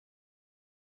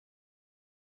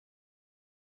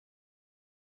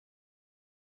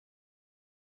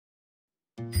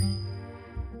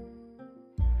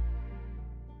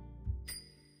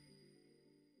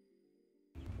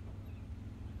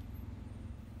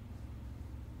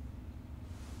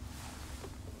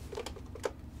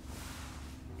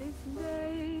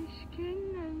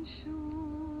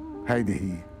هيدي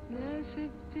هي. ناس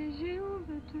بتجي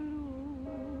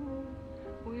وبتروح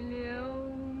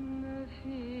واليوم ما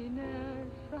في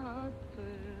ناس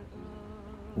عالطرقات.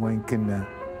 وين كنا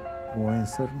وين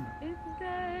صرنا؟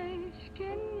 قديش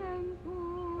كنا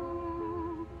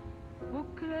نقول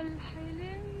بكره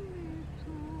الحلم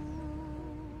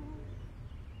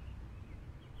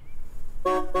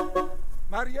يطول.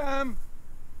 مريم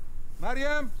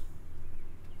مريم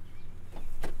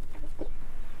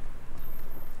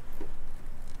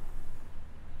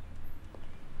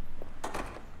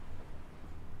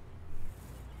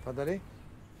تفضلي.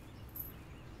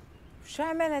 شو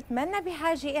عملت؟ منا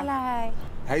بحاجة إلها هاي.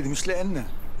 هيدي مش لإلنا،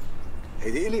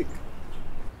 هيدي إلك.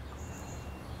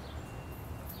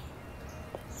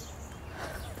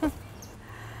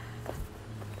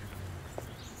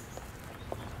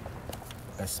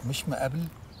 بس مش ما قبل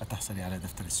ما تحصلي على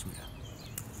دفتر السويقة.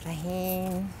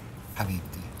 رهين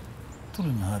حبيبتي، طول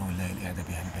النهار والليل قاعدة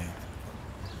بهالبيت،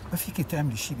 ما فيك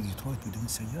تعملي شيء بديترويت بدون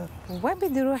سيارة. وين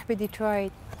بدي روح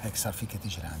بديترويت؟ هيك صار فيك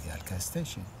تيجي لعندي على الكاس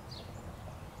ستيشن.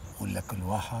 قول لكل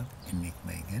واحد انك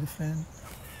ماي جيرل فريند.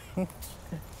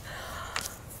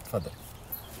 تفضل.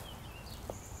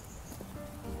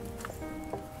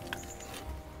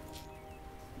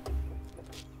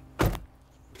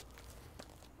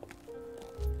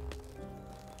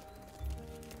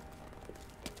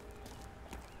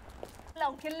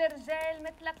 لو كل الرجال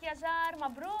مثلك يا جار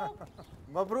مبروك.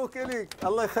 مبروك إلك،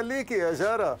 الله يخليكي يا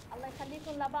جارة. الله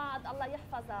يخليكم لبعض، الله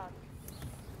يحفظك.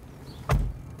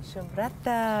 شو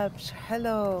مرتب، شو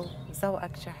حلو،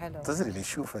 ذوقك شو حلو. انتظري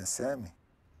ليشوفها سامي.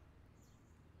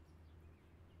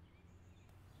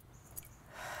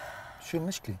 شو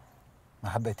المشكلة؟ ما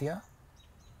حبيتيها؟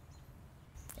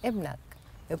 ابنك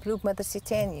بلوب مدرسة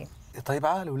تانية. طيب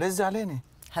عال وليش زعلانة؟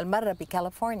 هالمرة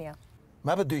بكاليفورنيا.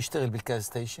 ما بده يشتغل بالكاز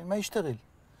ستيشن ما يشتغل،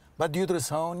 بده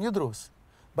يدرس هون يدرس،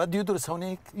 بده يدرس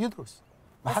هونيك يدرس،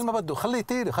 محل ما بده خليه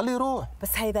يطير خليه يروح.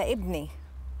 بس هيدا ابني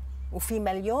وفي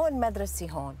مليون مدرسة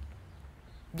هون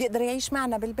بيقدر يعيش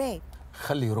معنا بالبيت.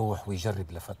 خليه يروح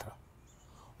ويجرب لفترة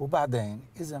وبعدين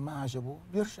إذا ما عجبه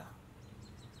بيرجع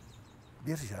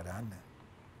لعنا.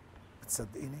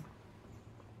 بتصدقيني؟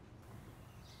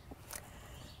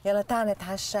 يلا تعال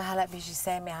نتعشى، هلا بيجي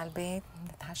سامي على البيت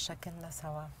نتعشى كلنا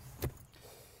سوا.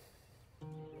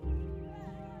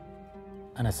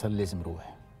 أنا صار لازم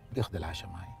روح، بدي آخذ العشاء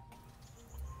معي.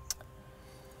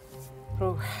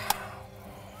 روح.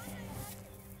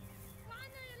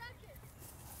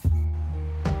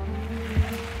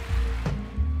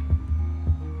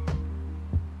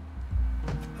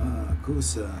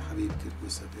 كوسة حبيبتي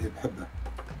الكوسة بحبها،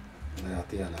 الله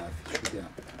يعطيها العافية. شو بدي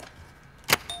أعمل؟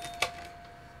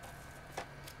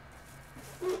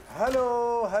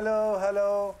 هلو هلو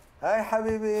هلو، هاي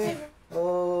حبيبي.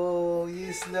 اوه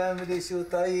يسلم لي شو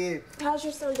طيب. How's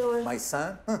your son doing? My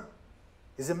son?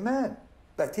 He's a man,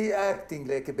 but he acting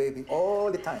like a baby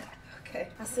all the time. Okay,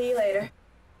 I'll see you later.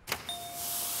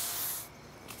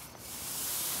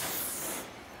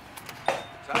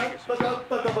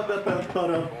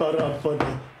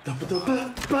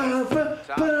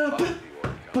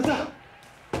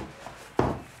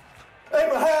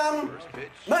 Abraham!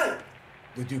 Man!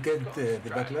 Did you get the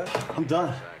backlash? I'm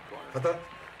done. Fadi?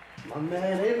 My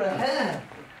man, Abraham.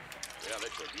 Well,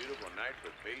 it's a beautiful night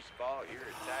for baseball here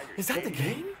at Tiger Is that the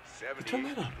game?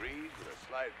 78 degrees with a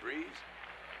slight breeze.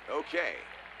 Okay,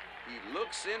 he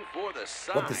looks in for the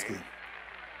sign. What this game?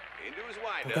 Into his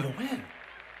We're windup. gonna win.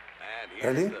 And here's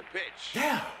Really? the pitch.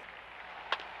 Yeah.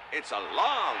 It's a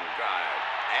long drive,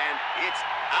 and it's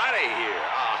out of here.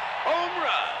 A home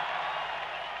run.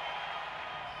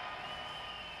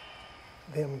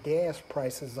 Them gas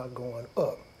prices are going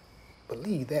up.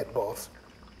 Believe that, boss.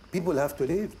 People have to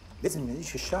live. لازم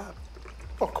نعيش الشعب.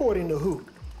 According to who?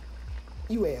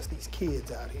 You ask these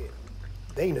kids out here.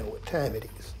 They know what time it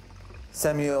is.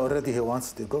 Sami already he wants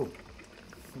to go.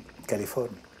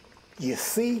 California. You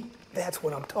see? That's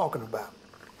what I'm talking about.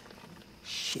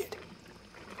 Shit.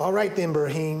 All right then,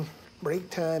 Brahim. Break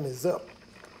time is up.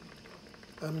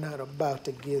 I'm not about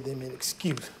to give them an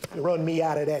excuse to run me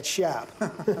out of that shop.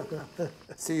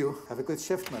 See you. Have a good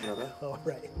shift, my brother. All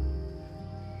right.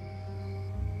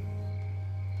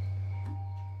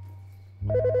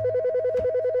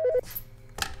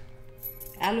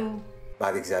 الو.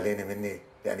 بعدك زعلانة مني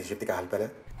لأني جبتك على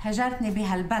البلد؟ هجرتني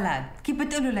بهالبلد، كيف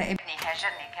بتقولوا لابني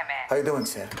هاجرني كمان؟ How you doing,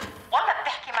 sir? والله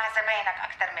بتحكي مع زباينك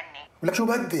أكثر مني. ولك شو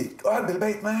بدك؟ اقعد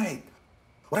بالبيت معي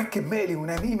وركب مقلي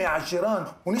ونميمة على الجيران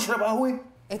ونشرب قهوة؟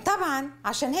 إيه طبعا،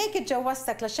 عشان هيك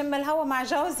تجوزتك لشم الهوا مع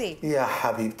جوزي. يا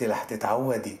حبيبتي رح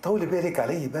تتعودي، طولي بالك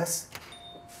علي بس.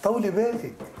 طولي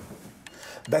بالك.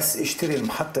 بس اشتري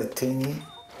المحطة الثانية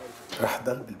رح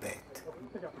ضل بالبيت.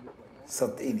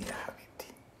 صدقيني يا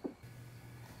حبيبتي.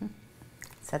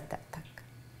 صدقتك.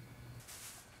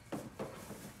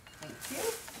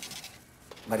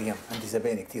 مريم عندي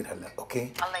زباين كثير هلا،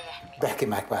 اوكي؟ الله يحميك. بحكي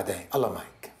معك بعدين، الله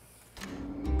معك.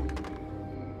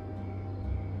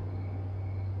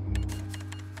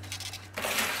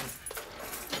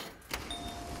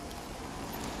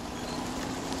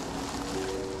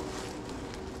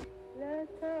 لا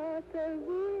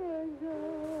تعتبي يا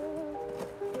جار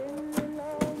إن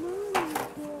العمر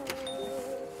مشوار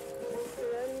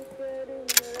بكرة الكريم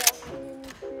راح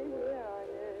يمشي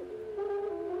على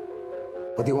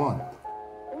What do you want?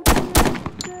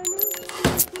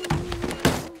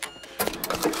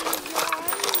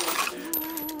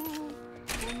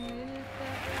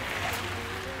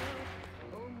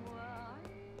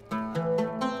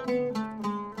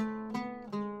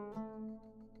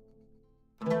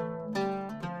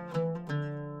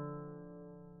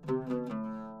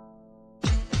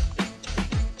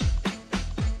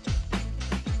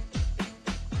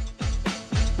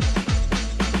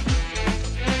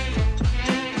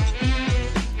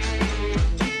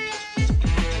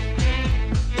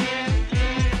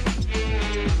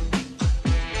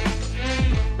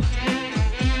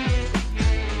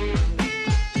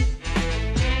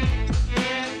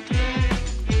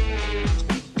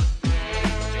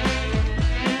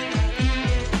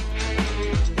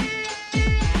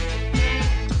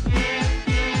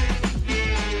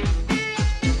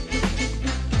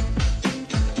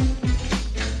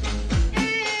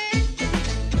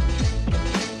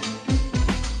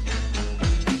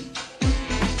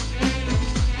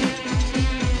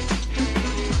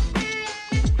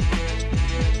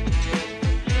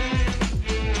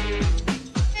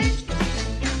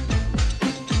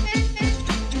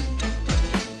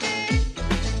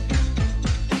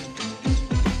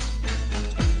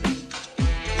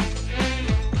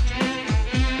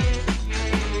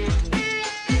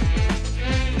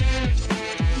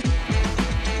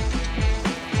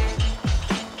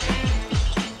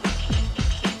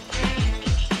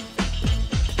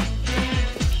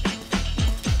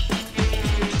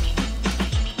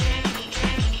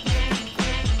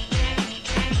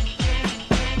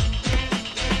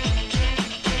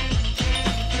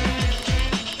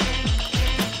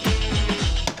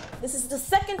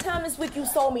 This week you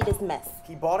sold me this mess.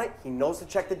 He bought it, he knows to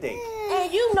check the date.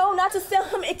 And you know not to sell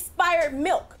him expired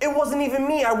milk. It wasn't even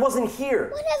me, I wasn't here.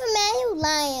 Whatever, man, you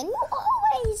lying. You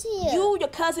always here. You, your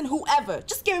cousin, whoever.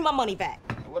 Just give me my money back.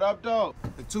 What up, dog?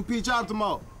 The 2-peach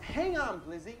Optimo. Hang on,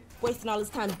 Blizzy. Wasting all this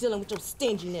time dealing with your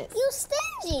stinginess. You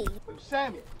stingy.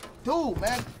 Sammy, dude,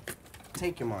 man.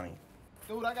 Take your money.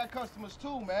 Dude, I got customers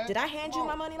too, man. Did I hand you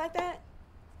my money like that?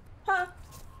 Huh?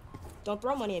 Don't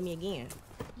throw money at me again.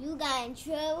 You got in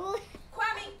trouble?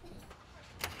 Kwame!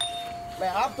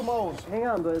 Man, Optimos. Hang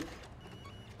on, bud.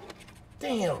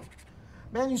 Damn.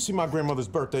 Man, you see my grandmother's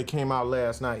birthday came out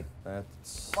last night. Come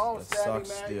on, Sammy,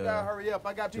 man. You gotta hurry up.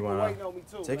 I got people waiting on me,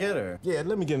 too. Take it, or? Yeah,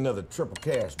 let me get another triple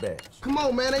cash badge. Come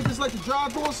on, man. Ain't this like the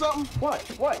drive or something? What?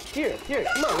 Here.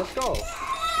 Come on, let's go.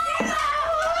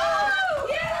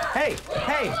 Hey.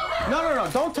 No.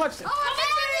 Don't touch it.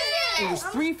 It was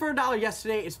 3 for $1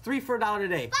 yesterday. It's 3 for $1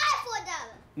 today. 5 for $1.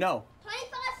 No.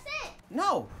 25 cents.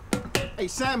 No. Hey,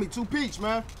 Sammy, 2-peach,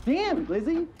 man. Damn,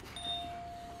 Blizzy.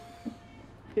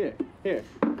 Here.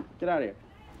 Get out of here.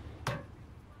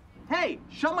 Hey,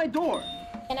 shut my door.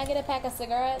 Can I get a pack of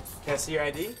cigarettes? Can I see your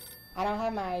ID? I don't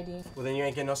have my ID. Well, then you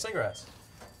ain't getting no cigarettes.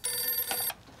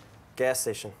 Gas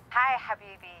station. هاي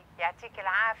حبيبي يعطيك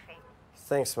العافية.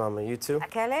 Thanks, Mama. You too?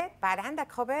 أكلت؟ بعد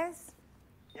عندك خبز؟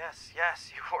 Yes.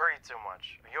 You worry too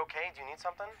much. Are you okay? Do you need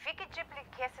something? فيك تجيب لي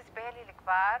كيس زبالة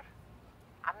الكبار؟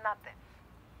 عم نظف.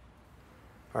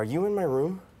 Are you in my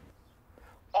room?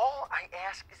 All I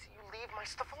ask is that you leave my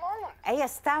stuff alone. أي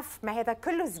ستاف؟ ما هذا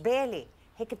كله زبالة.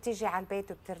 هيك بتيجي على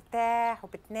البيت وبترتاح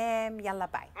وبتنام. يلا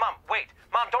باي. Mom, wait.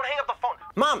 Mom, don't hang up the phone.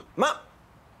 Mom.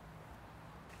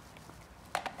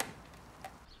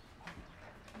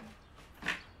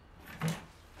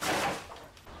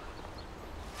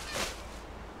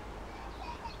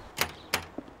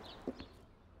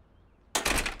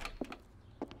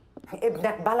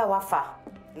 ابنك بلا وفا.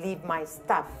 Leave my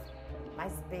stuff. My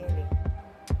زبالة.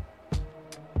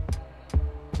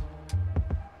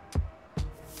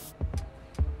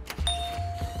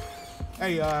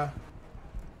 Hey, let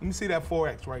me see that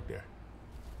 4X right there.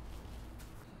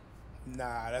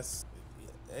 Nah, it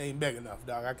ain't big enough,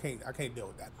 dog. I can't deal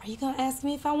with that. Are you gonna ask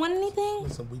me if I want anything?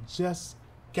 Listen, we just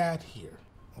got here.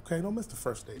 Okay, don't miss the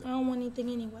first date. I don't want anything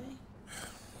anyway.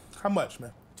 How much,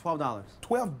 man? $12.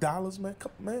 $12, man?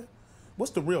 Come, man. What's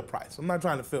the real price? I'm not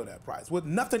trying to fill that price. With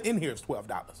nothing in here is $12.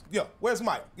 Yo, where's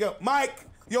Mike? Yo, Mike!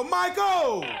 Yo,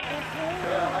 Michael!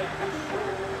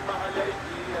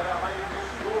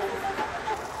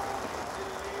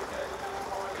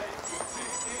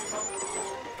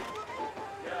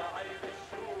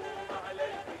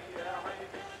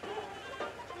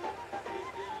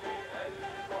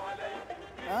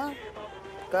 Huh?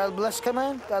 God bless, come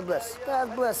in. God bless.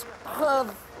 God bless.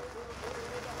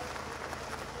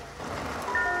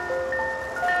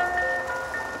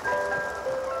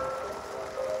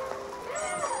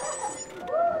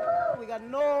 We got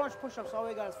no orange push-ups. All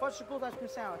we got is fudge-chocolate ice cream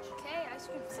sandwich. Okay, ice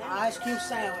cream sandwich. Ice cream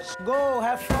sandwich. Go,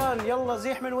 have fun. Yalla,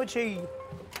 زيح من وجهي.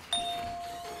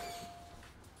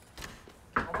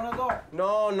 Open the door.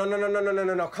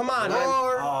 No. Come on, man.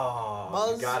 Door. Oh,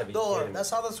 Buzz, you gotta be door. kidding me. That's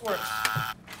how this works.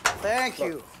 Thank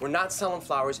you. Look, we're not selling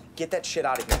flowers. Get that shit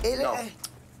out of here. No.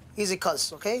 Easy,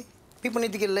 cuz, okay? People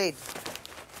need to get laid.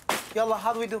 Yalla,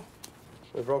 how do we do?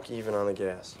 We broke even on the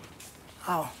gas.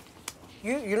 How?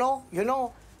 You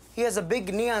know, he has a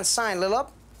big neon sign lit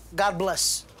up. God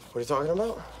bless. What are you talking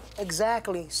about?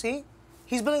 Exactly. See?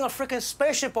 He's building a freaking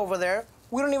spaceship over there.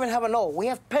 We don't even have a no. We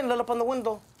have pen lit up on the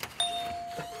window.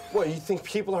 What, you think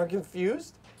people are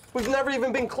confused? We've never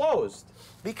even been closed.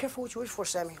 Be careful what you wish for,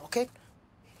 Sammy, okay?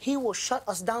 He will shut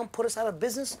us down, put us out of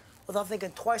business without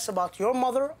thinking twice about your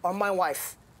mother or my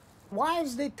wife.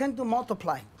 Wives, they tend to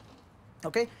multiply,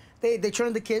 okay? They turn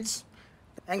into kids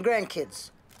and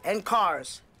grandkids and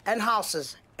cars and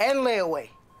houses and layaway.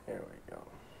 Here we go.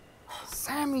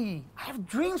 Sammy, I have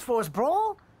dreams for us,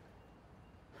 bro.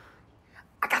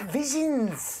 I got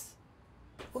visions.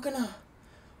 We're gonna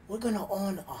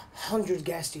own 100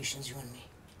 gas stations, you and me.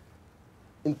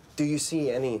 And do you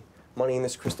see any money in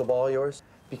this crystal ball of yours?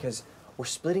 Because we're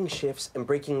splitting shifts and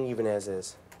breaking even as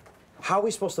is. How are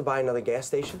we supposed to buy another gas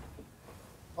station?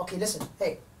 Okay, listen,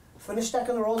 hey, finish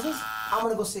stacking the roses. I'm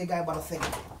gonna go see a guy about a thing.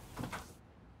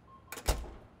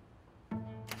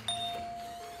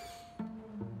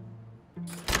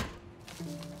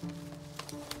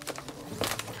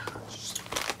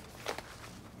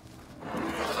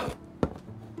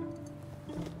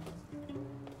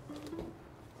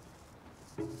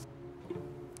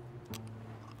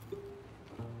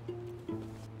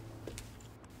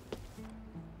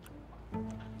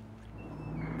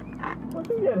 What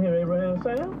you get here, Abraham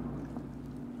Sam?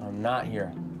 I'm not here.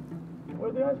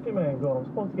 Where'd the ice cream man go? I'm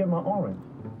supposed to get my orange.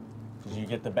 Did you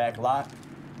get the back lot?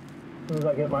 As soon as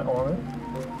I get my orange.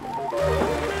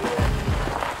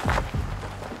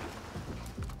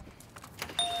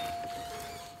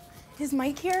 Is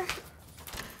Mike here?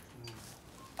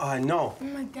 No. Oh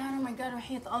my god,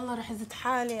 وحياة الله رح أزت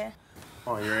حالي.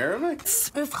 Oh, you're Arabic?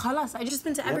 خلاص, I just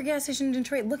been to every gas station in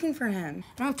Detroit looking for him.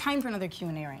 I don't have time for another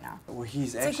Q&A right now. Well,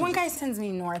 he's It's like one guy sends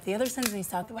me north, the other sends me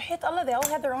south. وحياة الله, they all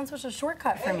had their own special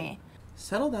shortcut for me.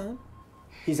 Settle down.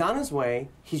 He's on his way.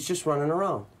 He's just running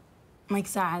around. Mike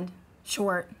sad,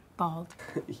 short, bald.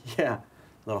 Yeah,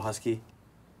 little husky.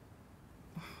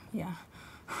 Yeah.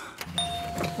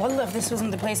 Wallah, if this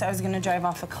wasn't the place, I was gonna drive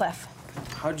off a cliff.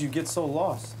 How'd you get so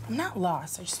lost? I'm not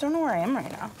lost, I just don't know where I am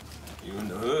right now. You in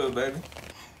the hood, baby.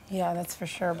 Yeah, that's for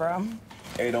sure, bro.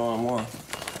 8-on-1.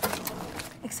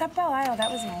 Except Batayeh,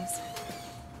 that was nice.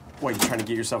 What, you trying to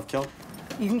get yourself killed?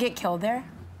 You can get killed there?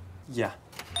 Yeah.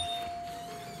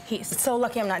 He's so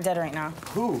lucky I'm not dead right now.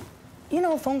 Who? You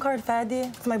know, phone card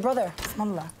Fadi. It's my brother,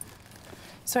 Najlah.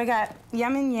 So I got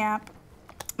Yemen Yap,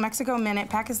 Mexico Minute,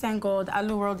 Pakistan Gold,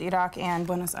 Alu World Iraq, and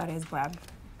Buenos Aires Blab. Do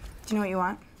you know what you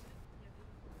want?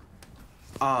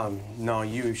 No,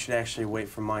 you should actually wait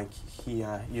for Mike. He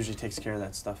usually takes care of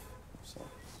that stuff. So.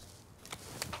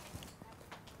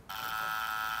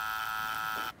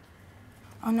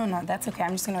 Oh, no, that's okay.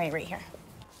 I'm just gonna wait right here.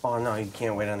 Oh, no, you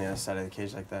can't wait on the other side of the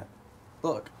cage like that.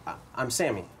 Look, I'm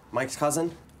Sami, Mike's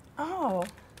cousin. Oh,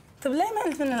 طب ليه ما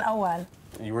قلت من الأول?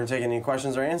 You weren't taking any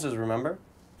questions or answers, remember?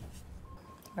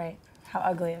 Right. How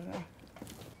ugly of me.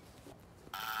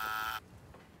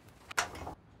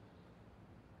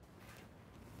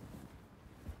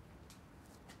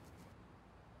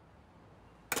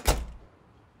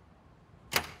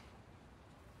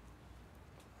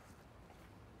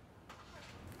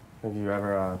 Have you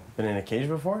ever been in a cage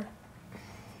before?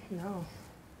 No.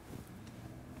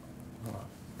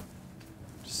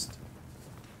 Just...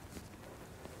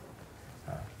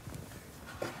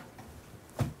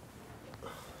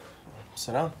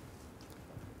 sit down.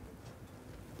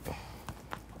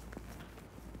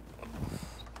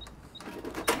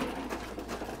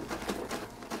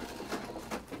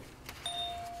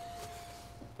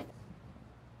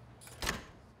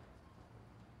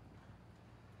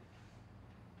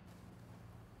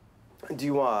 Do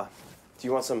you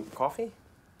want some coffee?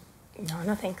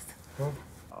 No, thanks.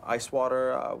 Ice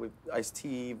water, with iced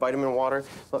tea, vitamin water.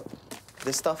 Look,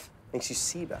 this stuff makes you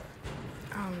see better.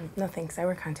 No thanks. I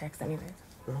wear contacts anyways.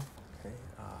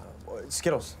 Okay.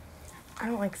 Skittles. I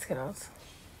don't like Skittles.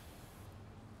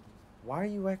 Why are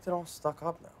you acting all stuck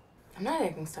up now? I'm not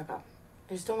acting stuck up.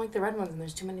 I just don't like the red ones, and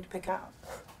there's too many to pick out.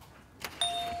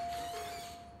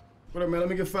 What up, man? Let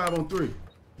me get 5 on 3.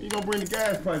 You gonna bring the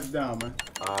gas prices down, man?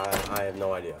 I have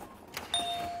no idea.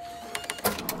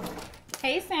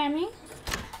 Hey, Sammy.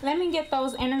 Let me get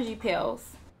those energy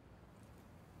pills.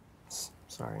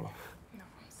 Sorry. No,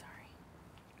 I'm sorry.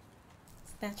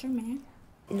 Is that your man?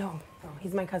 No,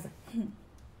 he's my cousin.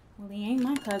 Well, he ain't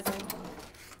my cousin.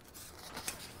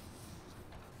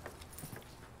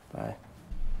 Bye.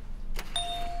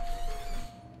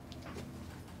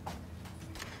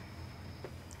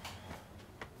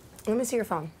 Let me see your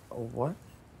phone. What?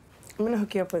 I'm gonna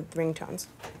hook you up with ringtones.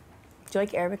 Do you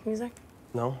like Arabic music?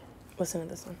 No. Listen to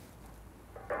this one.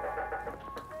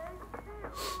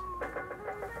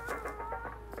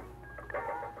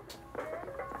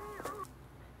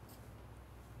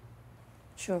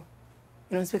 Sure.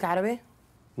 You don't speak Arabic?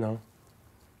 No.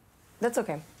 That's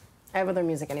okay. I have other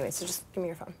music anyway, so just give me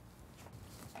your phone.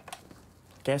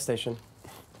 Gas station.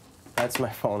 That's my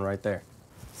phone right there.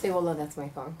 Say, wallah, that's my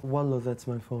phone. Wallah, that's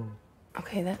my phone.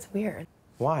 Okay, that's weird.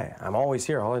 Why? I'm always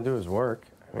here. All I do is work.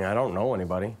 I mean, I don't know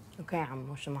anybody. Okay, I'm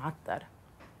مش معطر.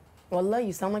 Wallah,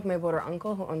 you sound like my brother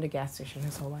uncle who owned a gas station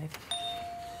his whole life.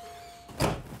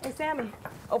 Hey, Sammy,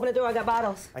 open the door. I got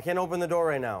bottles. I can't open the door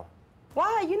right now.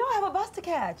 Why? You know I have a bus to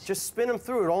catch. Just spin them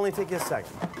through. It'll only take you a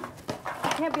second. I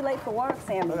can't be late for work,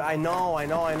 Sammy. Look, I know.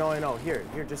 Here,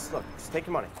 just look. Just take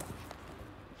your money.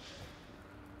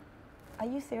 Are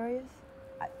you serious?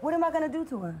 What am I gonna do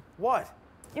to her? What?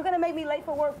 You're gonna make me late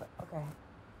for work? Okay.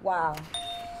 Wow.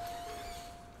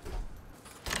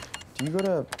 Do you go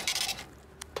to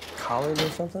college or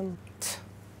something? It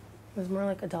was more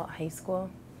like adult high school.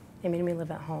 They made me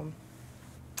live at home.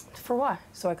 For what?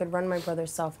 So I could run my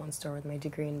brother's cell phone store with my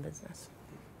degree in business.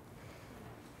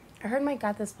 I heard Mike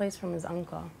got this place from his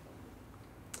uncle.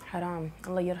 Haram.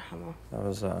 Allah yarhamu.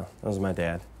 That was my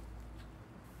dad.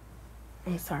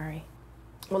 I'm sorry.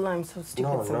 Wallah, I'm so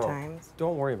stupid sometimes.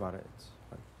 Don't worry about it. It's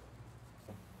fine.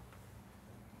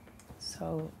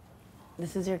 So,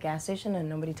 this is your gas station and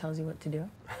nobody tells you what to do?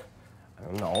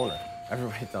 I'm the owner.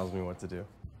 Everybody tells me what to do.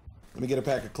 Let me get a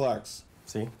pack of Clarks.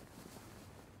 See?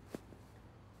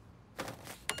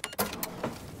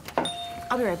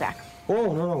 I'll be right back.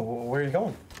 Whoa, no. Where are you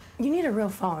going? You need a real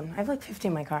phone. I have like 50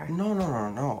 in my car.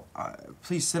 No.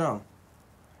 Please sit down.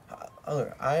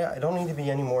 Look, I don't need to be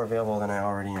any more available than I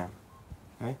already am.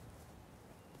 Okay?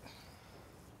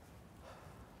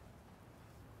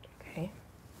 Okay.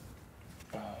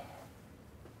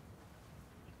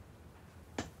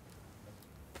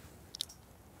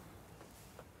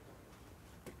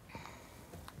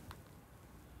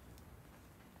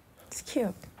 It's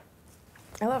cute.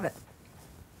 I love it.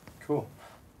 Cool.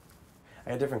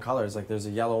 I got different colors. Like there's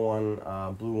a yellow one,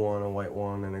 blue one, a white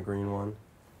one, and a green one.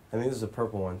 I think there's a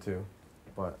purple one too,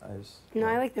 but I just... No,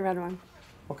 I like the red one.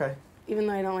 Okay. Even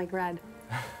though I don't like red.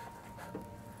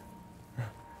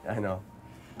 I know.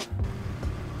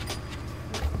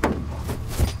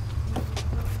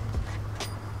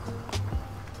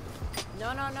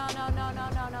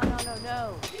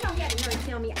 No. You don't get to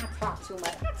tell me I talk too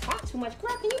much. I talk too much.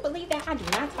 Girl, can you believe that? I do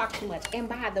not talk too much. And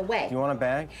by the way... Do you want a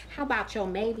bag? How about your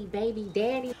maybe baby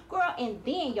daddy? Girl, and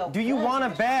then your... Do you want a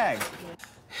bag?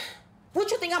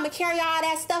 What you think I'm gonna carry all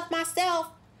that stuff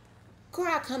myself? Girl,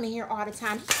 I come in here all the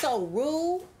time. He's so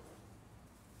rude.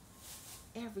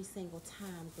 Every single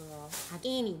time, girl.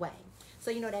 Anyway,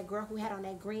 so you know that girl who had on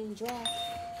that green dress?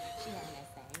 She had on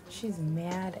that same. She's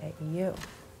mad at you.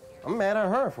 I'm mad at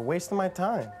her for wasting my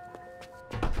time.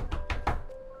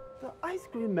 The ice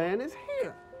cream man is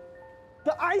here.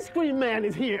 The ice cream man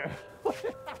is here.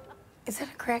 Is that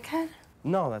a crackhead?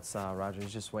 No, that's Roger.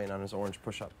 He's just waiting on his orange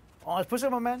push-up. Oh, it's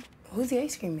push-up, my man? Who's the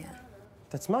ice cream man?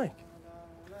 That's Mike.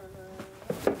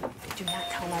 Do not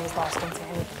tell him I was lost. Don't say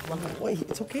anything. Wait,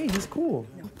 it's okay. He's cool.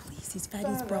 No, please. He's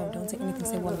Fadi's bro. Don't say anything.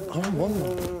 Say one.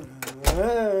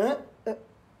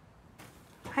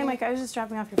 Hi, Mike. I was just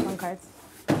dropping off your phone cards.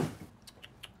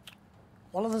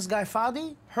 All of this guy,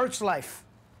 Fadi, hurts life.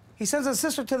 He sends his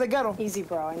sister to the ghetto. Easy,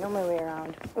 bro. I know my way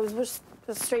around. It was just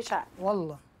a straight shot.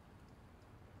 Wallah.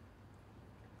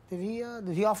 Did he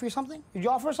offer you something? Did you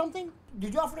offer her something?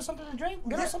 Did you offer her something to drink?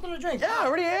 Get her something to drink. Yeah, I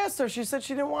already asked her. She said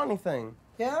she didn't want anything.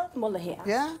 Yeah? Wallah, he asked.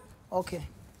 Yeah? Okay.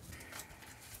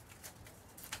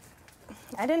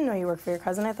 I didn't know you worked for your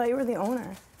cousin. I thought you were the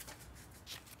owner.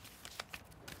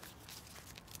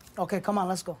 Okay, come on,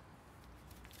 let's go.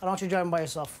 I don't want you driving by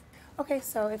yourself. Okay,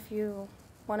 so if you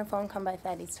want a phone, come by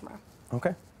Fadi's tomorrow.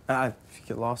 Okay. If you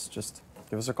get lost, just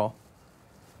give us a call.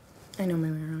 I know my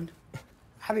way around.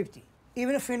 Habibti,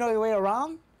 even if you know your way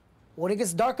around, when it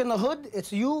gets dark in the hood,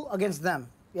 it's you against them.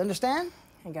 You understand?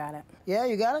 I got it. Yeah,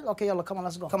 you got it? Okay, yalla, come on,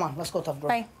 let's go. Come on, let's go, tough girl.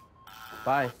 Bye.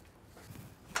 Bye.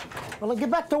 Well, let's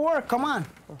get back to work, come on.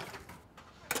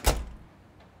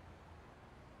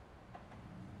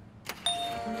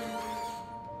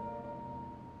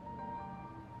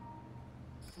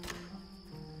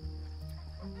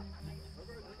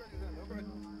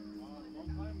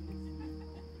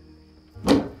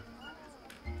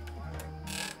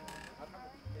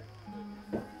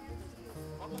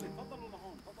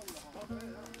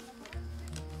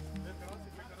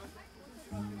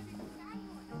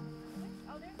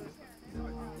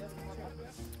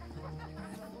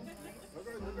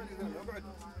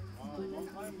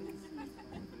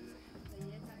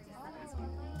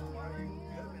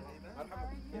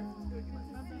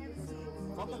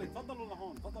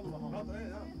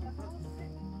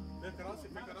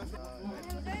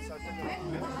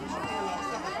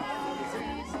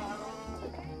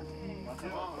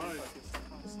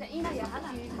 مشتاقين يا هلا.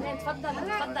 اهلين تفضل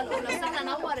تفضل. اهلا وسهلا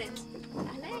نورت.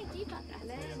 اهلين كيفك؟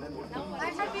 اهلين نورت.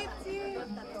 هاي حبيبتي.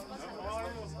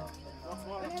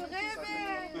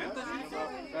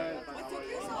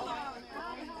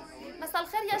 مساء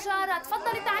الخير يا جارة،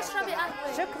 تفضلي تعي اشربي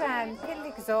قهوة. شكرا،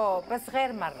 كلك ذوق بس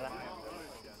غير مرة.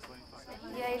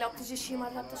 ياي لو بتجي شي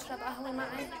مرة بتشرب قهوة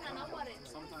معي.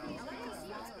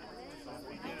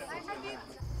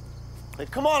 Hey,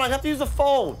 come on, I have to use the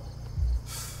phone.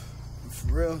 For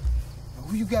real?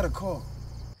 Who you gotta call?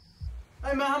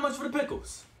 Hey, man, how much for the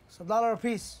pickles? It's $1 a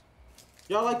piece.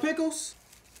 Y'all like pickles?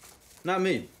 Not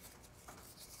me.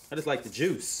 I just like the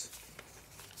juice.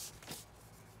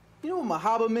 You know what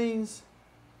mahaba means?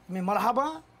 You mean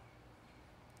marhaba?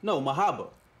 No, mahaba.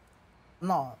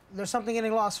 No, there's something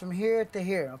getting lost from here to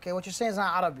here, okay? What you're saying is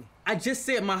not Arabic. I just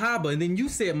said mahaba, and then you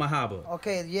said mahaba.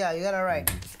 Okay, yeah, you got it right.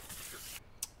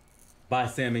 Bye,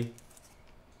 Sammy.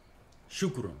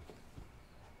 Shukran.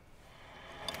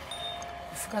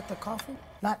 You forgot the coffee?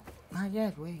 Not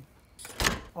yet, wait.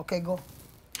 Okay, go.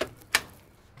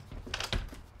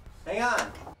 Hang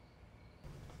on.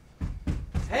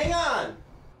 Hang on.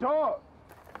 Dog.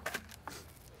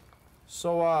 So,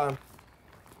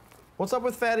 what's up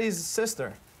with Fadi's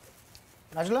sister?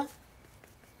 Najlah?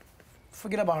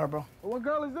 Forget about her, bro. What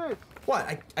girl is this? What?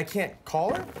 I can't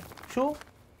call her? Sure.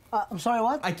 I'm sorry,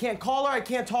 what? I can't call her? I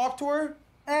can't talk to her?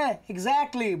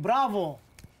 Exactly. Bravo.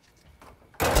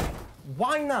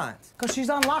 Why not? Because she's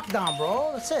on lockdown,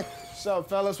 bro. That's it. What's up,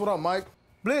 fellas? What up, Mike?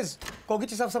 Blizz, go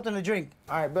get yourself something to drink.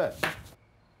 All right, bet.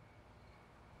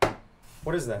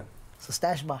 What is that? It's a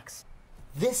stash box.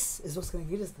 This is what's going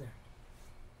to get us there.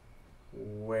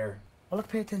 Where? Well, look,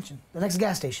 pay attention. The next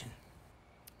gas station.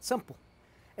 Simple.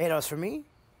 $8 for me,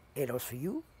 $8 for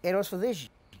you, $8 for the Iji.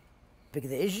 The bigger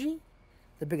the Iji,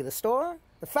 the bigger the store,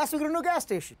 the faster we get a new gas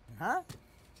station. Huh?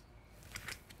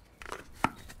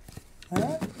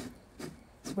 Huh?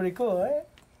 It's pretty cool, eh?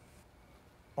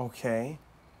 Okay.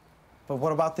 But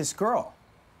what about this girl?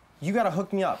 You gotta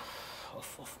hook me up.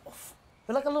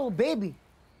 You're like a little baby.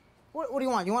 What do you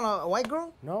want? You want a white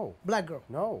girl? No. Black girl?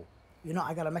 No. You know,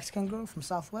 I got a Mexican girl from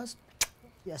Southwest.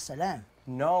 Yes, salam.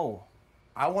 No.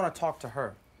 I want to talk to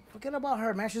her. Forget about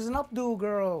her, man. She's an updo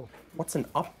girl. What's an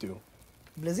updo?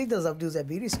 Blizzy does updos at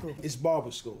beauty school. It's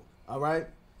barber school, all right?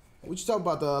 What you talking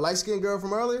about, the light-skinned girl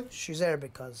from earlier? She's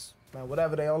Arabic, cuz. Man,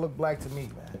 whatever, they all look black to me,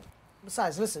 man.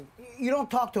 Besides, listen, you don't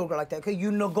talk to a girl like that, okay?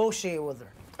 You negotiate with her.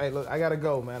 Hey, look, I gotta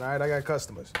go, man, all right? I got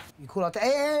customers. You cool out there?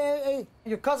 Hey.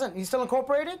 Your cousin, he's still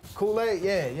incorporated? Kool-Aid?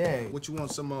 Yeah. What, you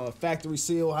want, some factory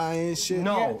seal high-end shit?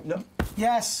 No.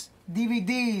 Yes,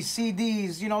 DVDs,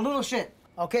 CDs, you know, little shit.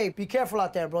 Okay, be careful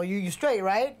out there, bro. You straight,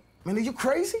 right? Man, are you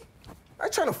crazy? I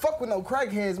ain't trying to fuck with no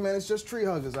crackheads, man. It's just tree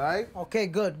huggers, all right? Okay,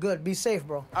 good. Be safe,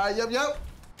 bro. All right, yep.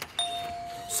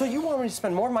 So you want me to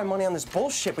spend more of my money on this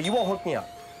bullshit, but you won't hook me up?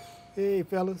 Hey,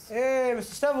 fellas. Hey, Mr.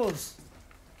 Stevens.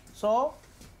 So,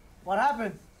 what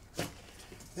happened?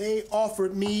 They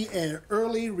offered me an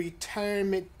early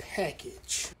retirement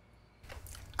package.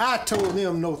 I told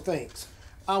them no thanks.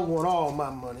 I want all my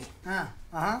money.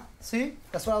 See?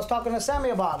 That's what I was talking to Sami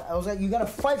about. I was like, you gotta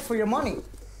fight for your money.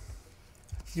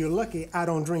 You're lucky I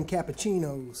don't drink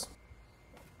cappuccinos.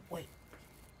 Wait,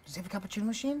 does he have a cappuccino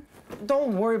machine?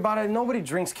 Don't worry about it. Nobody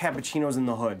drinks cappuccinos in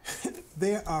the hood.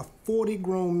 There are 40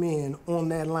 grown men on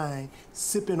that line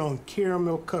sipping on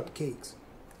caramel cupcakes.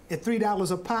 At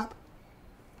 $3 a pop,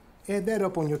 add that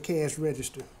up on your cash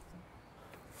register.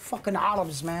 Fucking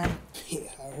Arabs, man. Yeah,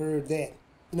 I heard that.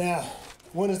 Now,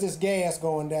 when is this gas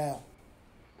going down?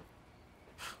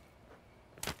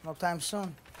 No time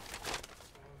soon.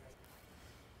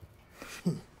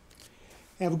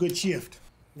 Have a good shift.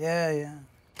 Yeah, yeah.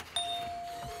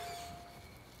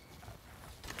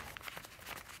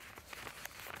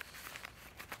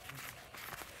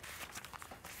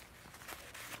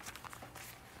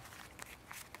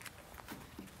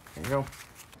 There you go.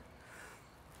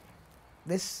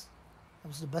 This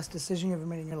was the best decision you ever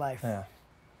made in your life. Yeah.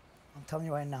 I'm telling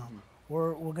you right now.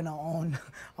 We're gonna own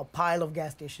a pile of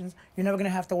gas stations. You're never gonna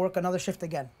have to work another shift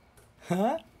again.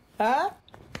 Huh? Huh?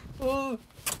 Ooh.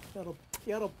 Shut up.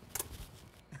 Y'all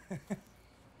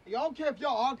don't care if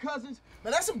y'all are cousins?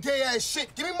 Man, that's some gay ass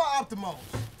shit. Give me my Optimos.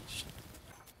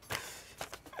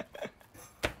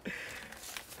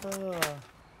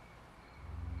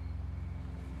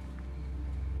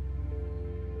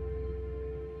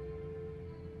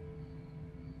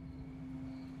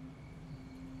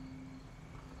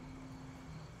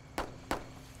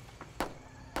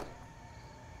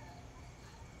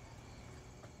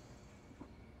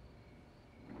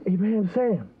 Abraham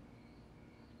Sam.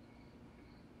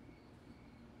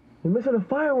 You're missing a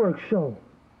fireworks show.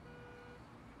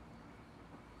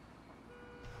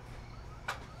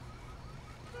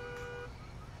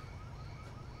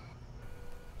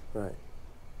 Right.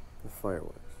 The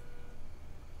fireworks.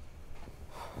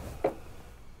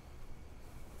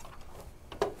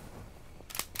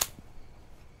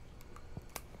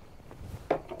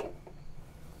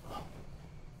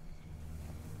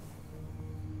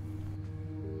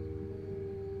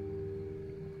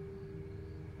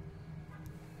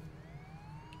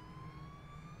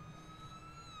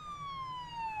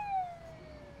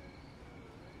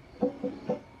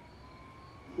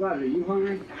 What, are you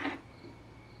hungry?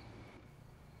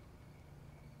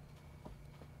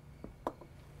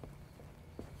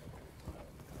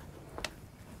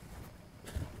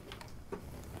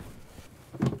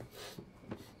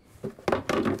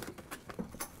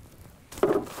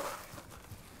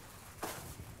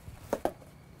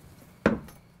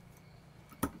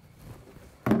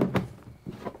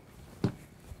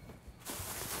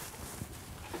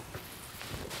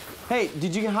 Hey,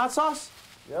 did you get hot sauce?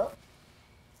 Yep.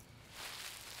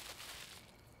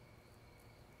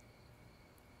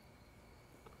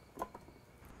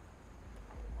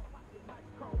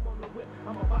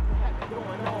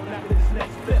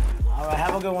 All right,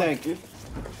 have a good one. Thank you.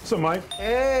 So, Mike,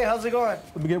 Hey, how's it going?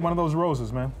 let me get one of those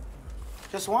roses, man.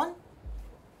 Just one?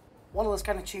 One of those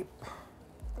kind of cheap.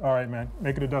 All right, man.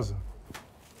 Make it a dozen.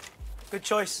 Good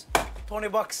choice.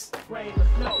 $20.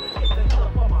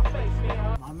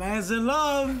 My man's in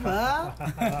love, huh?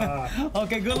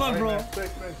 Okay, good luck, bro.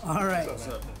 All right.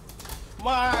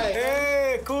 Mike.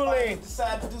 Hey, Kool-Aid.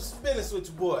 Decided to do some business with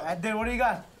your boy. I did. What do you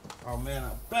got? Oh man,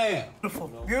 bam. Beautiful,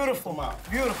 beautiful,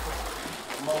 beautiful.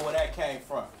 I know where that came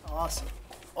from. Awesome.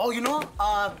 Oh, you know,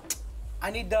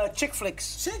 I need chick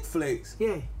flicks. Chick flicks? Yeah.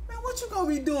 Man, what you gonna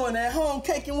be doing at home,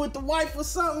 caking with the wife or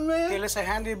something, man? Hey, listen,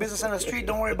 handle your business on the street.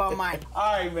 Don't worry about mine.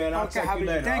 All right, man. I'll check you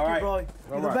later. Thank all you, right? bro. All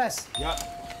You're the right. best.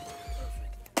 Yep.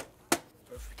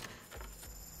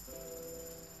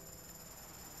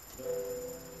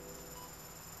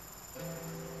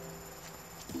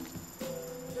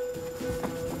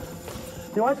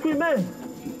 Yo, ice cream man.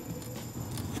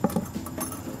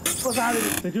 What's out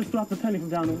of it? They just dropped a penny from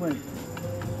down the way.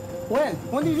 When?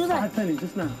 When did you do that? 5 pennies,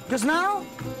 just now. Just now?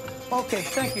 Okay,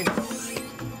 thank you.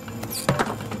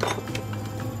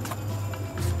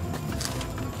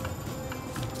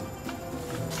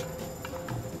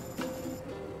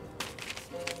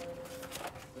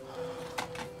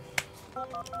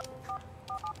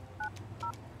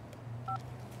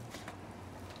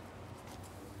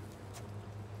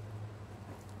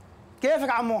 كيفك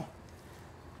عمو؟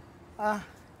 الله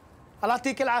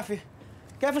يعطيك العافية.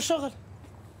 كيف الشغل؟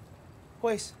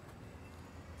 كويس.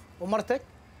 ومرتك؟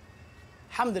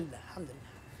 الحمد لله، الحمد لله.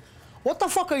 What the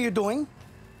fuck are you doing?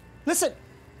 Listen.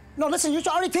 No, listen, you're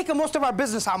already taking most of our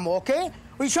business, Ammo, okay?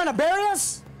 Were you trying to bury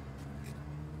us?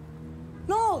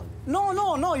 No,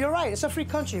 you're right. It's a free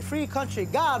country, free country.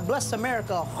 God bless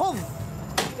America.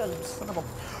 Son of a...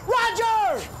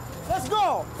 Roger! Let's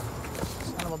go!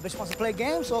 Son of a bitch wants to play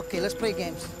games? Okay, let's play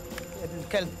games.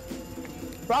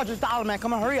 Roger, تعال, man.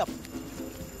 Come on, hurry up.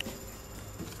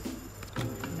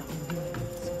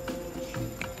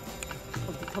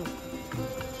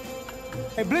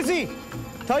 Hey, Blizzy,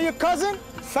 tell your cousin,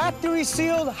 factory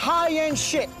sealed, high-end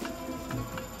shit.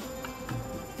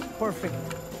 Perfect.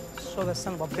 So that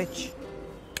son of a bitch.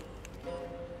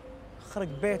 خرج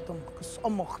بيتهم كس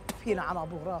أمه فينا على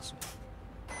أبو راسه.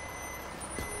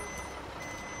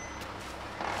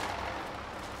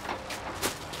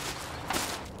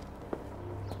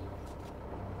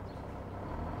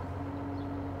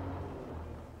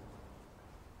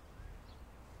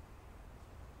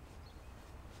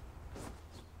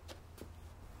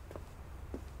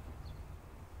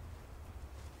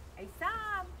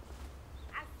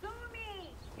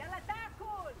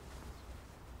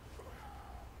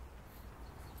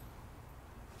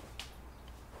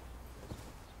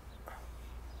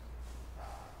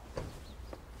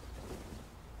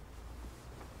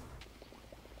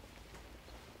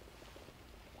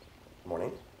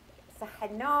 صح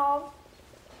النوم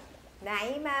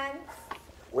نعيما.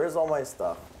 Where's all my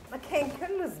stuff? مكان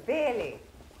كله زبالة.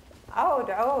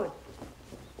 عود عود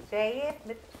شايف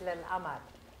مثل القمر.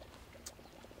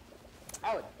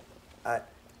 عود.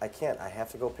 I can't. I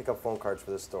have to go pick up phone cards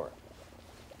for the store.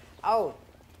 عود.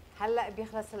 هلا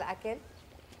بيخلص الأكل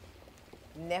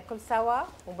بناكل سوا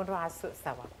وبنروح على السوق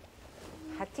سوا.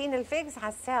 حاطين الفيكس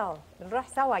على الساو بنروح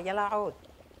سوا يلا عود.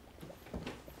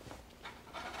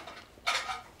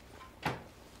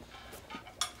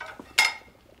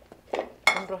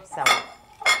 بنروح سوا.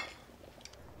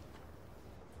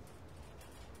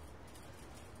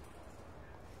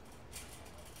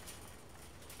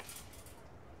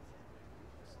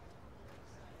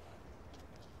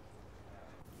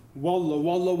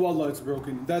 Wallah, it's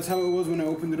broken. That's how it was when I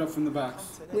opened it up from the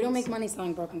box. We don't make money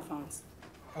selling broken phones.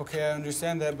 Okay, I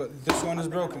understand that, but this one is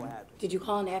broken. Did you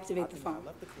call and activate the phone?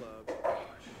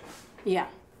 Yeah.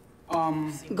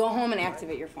 Go home and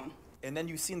activate your phone. And then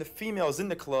you seen the females in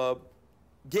the club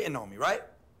getting on me, right?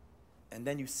 And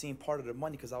then you seen part of the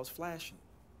money because I was flashing.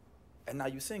 And now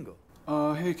you single.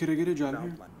 Hey, could I get a job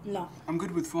here? No. I'm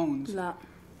good with phones. No.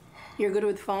 You're good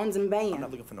with phones and banging. I'm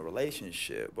not looking for a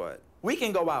relationship, but we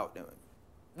can go out.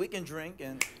 We can drink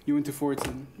and... You went to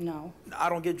Fortson? No. I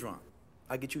don't get drunk.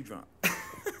 I get you drunk.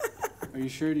 Are you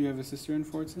sure? Do you have a sister in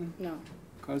Fortson? No.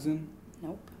 Cousin?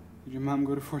 Nope. Did your mom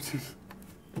go to Fortson?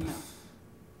 No.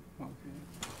 Okay.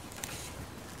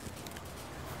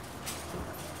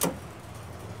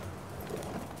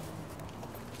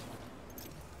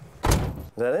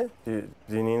 Is that it?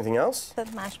 Do you need anything else?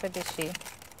 ما عادش بدي شيء.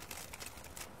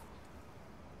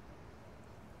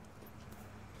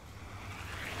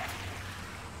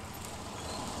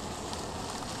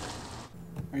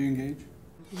 Are you engaged?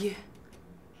 Yeah.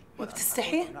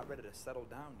 بتستحي؟ I'm not ready to settle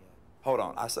down yet. Hold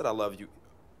on. I said I love you.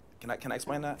 Can I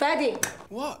explain that? Fadi.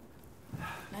 What?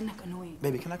 لأنك annoying.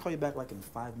 Baby, can I call you back like in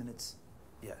 5 minutes?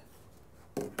 Yeah.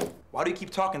 Why do you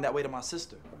keep talking that way to my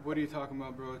sister? What are you talking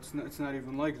about, bro? It's not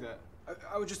even like that.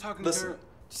 I was just talking Listen, to her.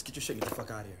 just get your shit, get the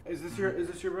fuck out of here. Is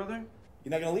this your brother?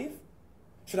 You're not gonna leave?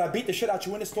 Should I beat the shit out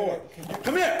you in the store?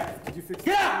 Come here! Could you fix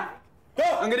Get out! Go!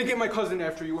 I'm gonna get my cousin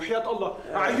after you. وحياة الله.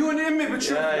 عيون أمي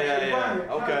بتشوف.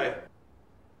 Yeah. Okay.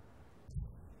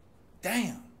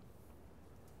 Damn.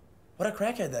 What a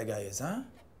crackhead that guy is, huh?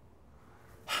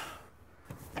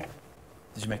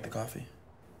 Did you make the coffee?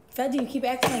 Fadi, you keep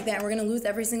acting like that. We're gonna lose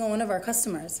every single one of our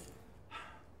customers.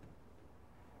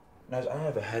 Naj, I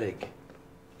have a headache.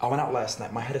 I went out last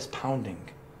night. My head is pounding.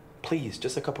 Please,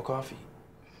 just a cup of coffee.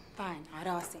 Fine,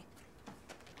 عراسي.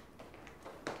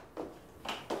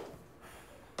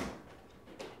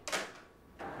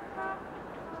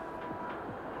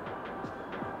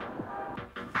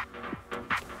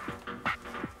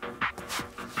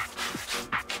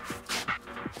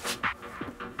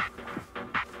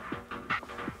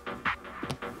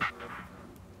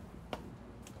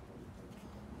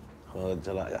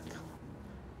 جلايك.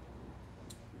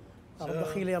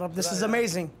 يا رب this is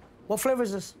amazing. What flavor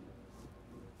is this?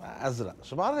 أزرق.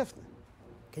 شو بعرفني؟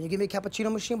 Can you give me a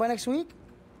cappuccino machine by next week?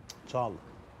 إن شاء الله.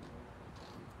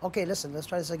 Okay, listen, let's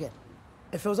try this again.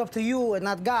 If it was up to you and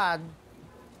not God,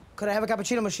 could I have a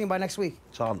cappuccino machine by next week?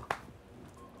 إن شاء الله.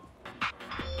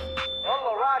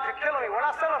 Hello, Rod, you're killing me. We're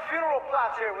not selling funeral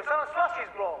plots here. We're selling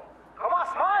slushies, bro. Come on,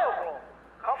 smile, bro.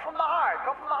 Come from the heart.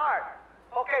 Come from the heart.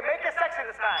 Okay, make it sexy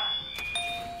this time.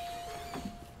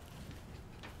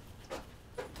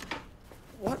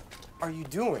 What are you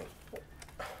doing?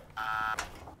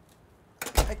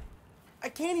 I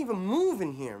can't even move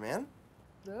in here, man.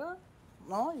 Yeah?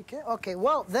 No, you can't? Okay,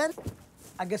 well, then,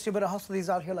 I guess you better hustle these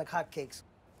out here like hotcakes.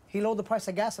 He lowered the price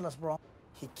of gas on us, bro.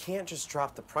 He can't just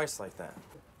drop the price like that.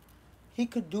 He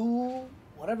could do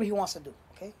whatever he wants to do,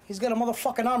 okay? He's got a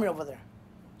motherfucking army over there.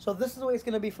 So this is the way it's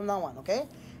gonna be from now on, okay?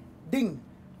 Ding,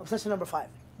 obsession number 5.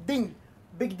 Ding,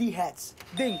 big D hats.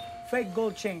 Ding, fake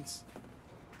gold chains.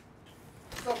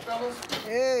 What's up, fellas?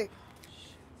 Hey.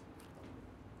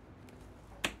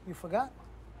 You forgot?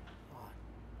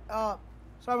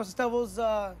 Sorry, Mr.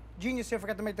 Stevels. Genius here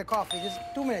forgot to make the coffee. Just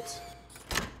 2 minutes.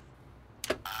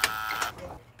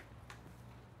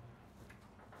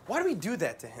 Why do we do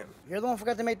that to him? You're the one who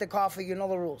forgot to make the coffee. You know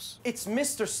the rules. It's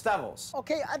Mr. Stevels.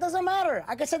 Okay, it doesn't matter.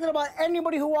 I can say that about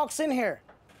anybody who walks in here.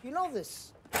 You know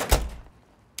this.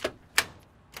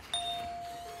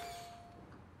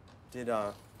 Did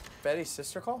Betty's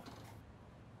sister call?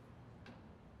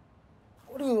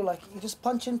 What do you like? You just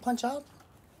punch in, punch out?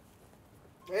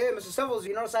 Hey, Mr. Stevels,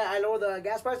 you notice I lowered the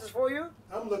gas prices for you?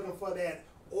 I'm looking for that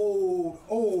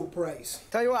old price.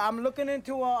 Tell you what, I'm looking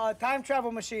into a time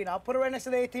travel machine. I'll put it right next to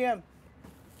the ATM.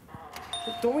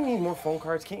 Don't we need more phone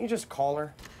cards? Can't you just call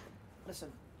her? Listen,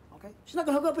 okay? She's not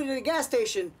gonna hook up with you at the gas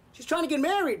station. She's trying to get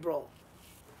married, bro.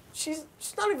 She's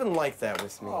not even like that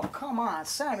with me. Oh, come on,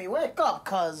 Sammy, wake up,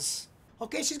 cuz.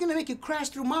 Okay, she's gonna make you crash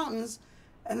through mountains,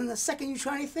 and then the second you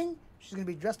try anything, she's gonna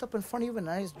be dressed up in front of you in a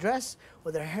nice dress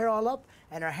with her hair all up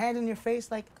and her hand in your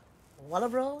face like, Walla,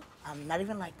 bro, I'm not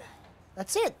even like that.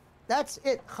 That's it. That's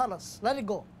it. Khalas. Let it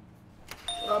go.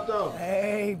 What up, though?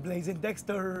 Hey, Blazing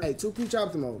Dexter. Hey, 2P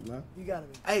chop them over, man. You got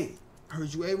it. Hey,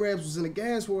 heard you Arabs was in the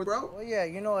gas war, bro. Well, yeah,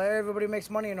 you know, everybody makes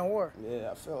money in a war.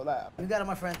 Yeah, I feel that. You got it,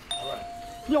 my friend. All right.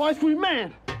 Yo, Ice Cream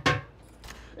Man!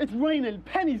 It's raining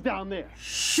pennies down there.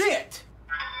 Shit!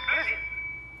 Listen,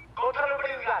 go tell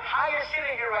everybody we got higher shit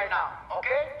in here right now,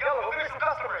 okay? Yo, go get some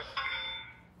customers.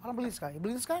 I don't believe this guy. You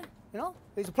believe this guy? You know?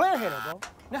 He's a player hitter, bro.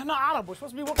 Nah, not Arab. We're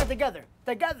supposed to be working together.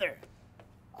 Together.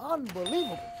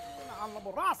 Unbelievable.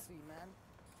 Honorable Rossi, man.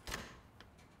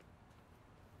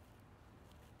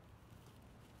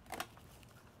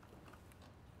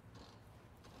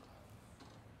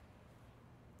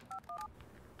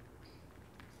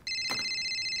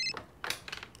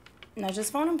 Najlah's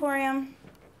Phone Emporium.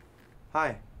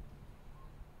 Hi.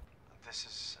 This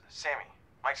is Sami,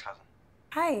 Mike's cousin.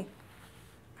 Hi.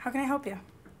 How can I help you?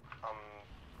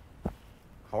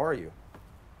 How are you?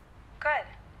 Good.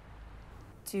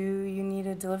 Do you need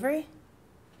a delivery?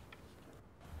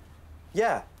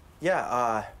 Yeah,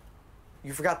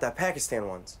 you forgot that Pakistan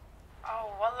ones.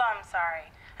 Oh, wallah, I'm sorry.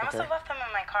 I must Okay. have left them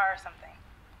in my car or something.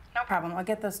 No problem. I'll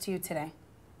get those to you today.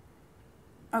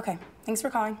 Okay. Thanks for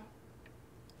calling.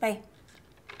 Bye.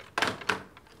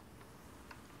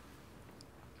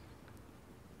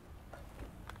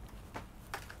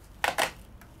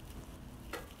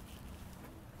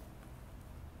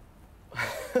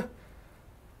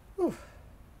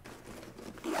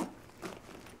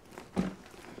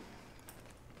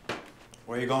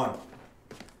 Where are you going?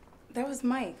 That was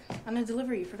Mike on a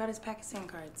delivery. He forgot his Pakistan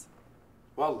cards.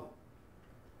 Wallah.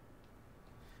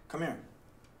 Come here.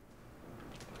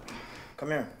 Come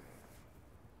here.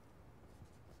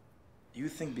 You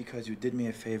think because you did me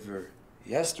a favor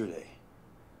yesterday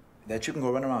that you can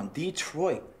go run around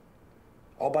Detroit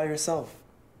all by yourself?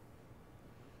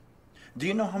 Do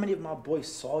you know how many of my boys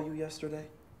saw you yesterday?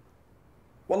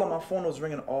 Wallah, my phone was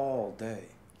ringing all day.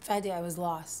 Fadi, I was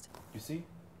lost. You see?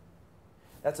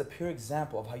 That's a pure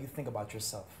example of how you think about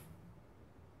yourself.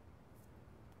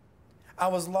 I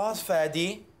was lost,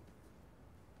 Fadi.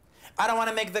 I don't want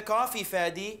to make the coffee,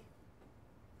 Fadi.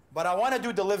 But I want to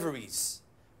do deliveries.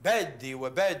 Beddi wa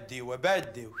beddi wa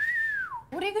beddi.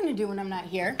 What are you gonna do when I'm not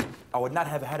here? I would not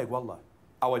have a headache, wallah.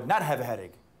 I would not have a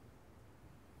headache.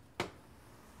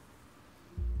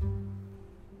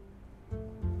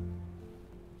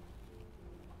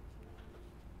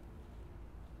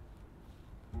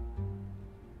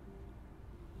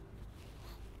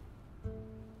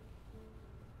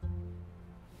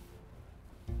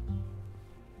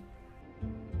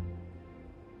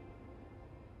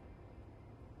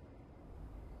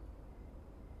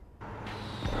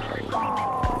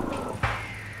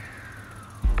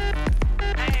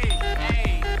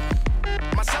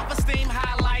 My self-esteem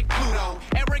high like Pluto.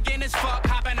 Arrogant as fuck,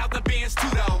 hopping out the Benz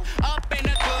Tudo. Up in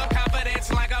the club,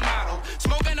 confidence like a model.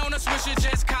 Smoking on a swisher,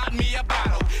 just caught me a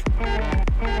bottle.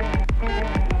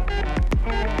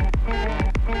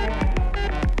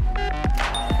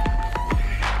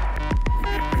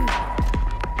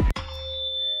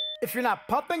 If you're not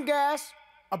pumping gas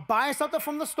or buying something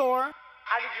from the store,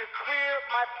 I need you to clear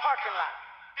my parking lot.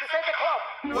 This ain't the club.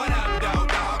 What up, dog?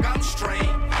 I'm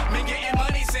straight. Been getting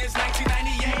money since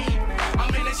 1998.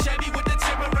 I'm in a Chevy with the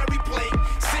temporary plate.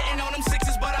 Sitting on them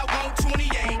sixes, but I want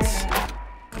 28s.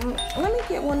 Let me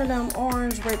get one of them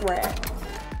orange rig rag.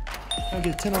 I'll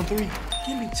get 10 on 3.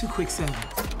 Give me 2 quick sevens.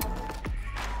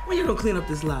 When you gonna clean up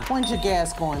this lot? When's your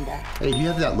gas going down? Hey, do you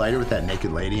have that lighter with that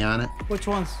naked lady on it? Which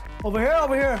ones? Over here,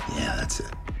 over here. Yeah, that's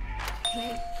it. Can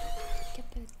I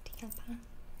get the tampon?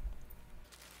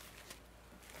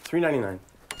 $3.99.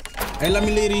 Hey, let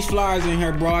me leave these flyers in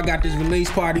here, bro. I got this release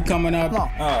party coming up.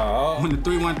 No. When the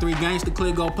 313 Gangsta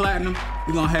Click go platinum,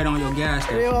 we gonna head on your gas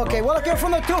station. Yeah, okay, well, look here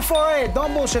from the 248.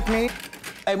 Don't bullshit me.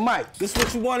 Hey, Mike, this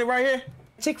what you wanted right here?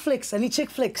 Chick flicks. I need chick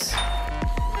flicks.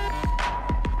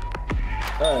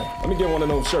 Hey, let me get one of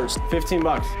those shirts.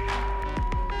 $15.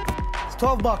 It's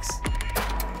 $12.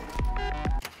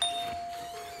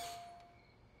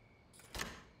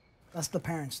 That's the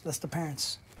parents. That's the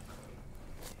parents.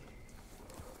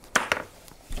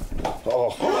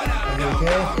 Oh.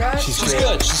 Okay. She's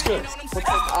good. She's good. We'll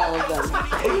take all of them.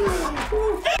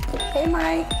 Hey,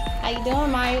 Mike. How you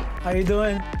doing, Mike? How you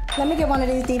doing? Let me get one of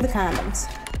these diva condoms.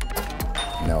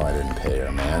 No, I didn't pay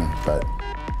her, man, but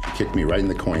she kicked me right in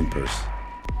the coin purse.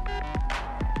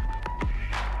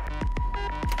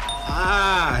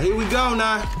 Here we go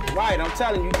now. Right, I'm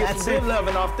telling you, get some good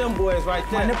loving off them boys right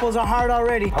there. My nipples are hard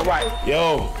already. All right.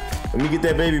 Yo, let me get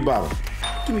that baby bottle.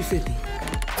 Give me 50.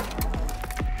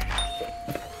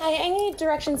 Hi, I need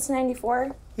directions to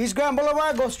 94. East Grand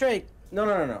Boulevard, go straight. No.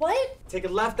 What? Take a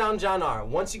left down John R.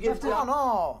 Once you get down.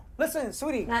 No. Listen,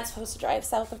 sweetie. Not supposed to drive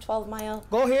south of 12 Mile.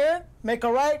 Go here, make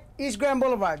a right, East Grand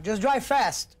Boulevard. Just drive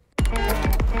fast.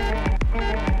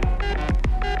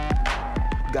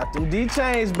 Got them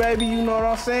D-chains, baby, you know what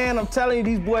I'm saying? I'm telling you,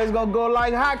 these boys gonna go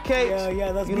like hotcakes.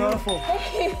 Yeah, that's you know? beautiful.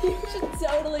 Hey, you should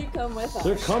totally come with us.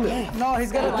 They're coming. No,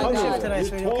 he's got a Oh my big God. shift today,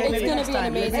 sweetie. Okay, It's maybe gonna next be an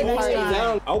time. amazing Maybe next party.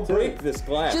 time. I'll break this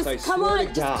glass. I Just come swear on, to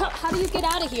just God. come. How do you get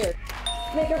out of here?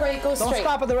 Make a right, go Don't straight.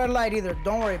 stop at the red light either.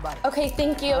 Don't worry about it. Okay,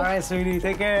 thank you. All right, sweetie,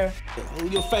 take care. Who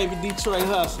your favorite Detroit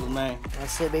hustler, man?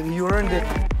 That's it, baby. You earned it.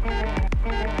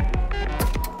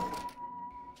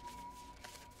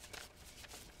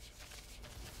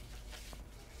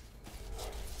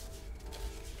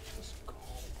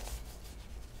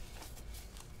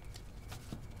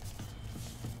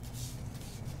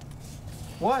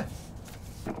 What?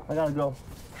 I gotta go.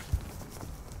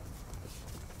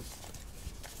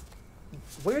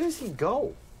 Where does he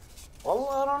go? Oh,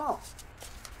 I don't know.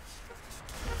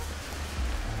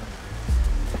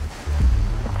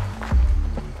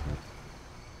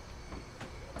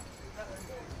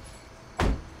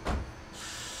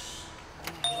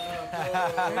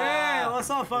 Hey, what's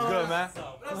up, fella? Good, man.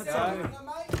 What's up?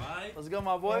 What's good,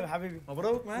 my boy? Habibi.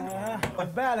 Mabruk, man.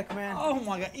 Back, man. Oh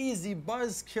my God, easy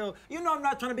buzzkill. You know I'm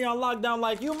not trying to be on lockdown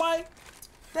like you, Mike.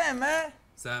 Damn, man.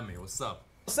 Sammy, what's up?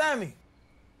 Sammy.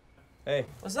 Hey.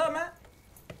 What's up, man?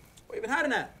 Where you been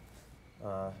hiding at?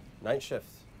 Night shift.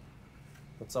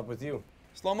 What's up with you?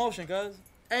 Slow motion, cuz.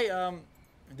 Hey,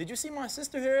 did you see my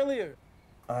sister here earlier?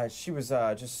 She was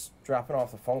just dropping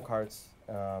off the phone cards.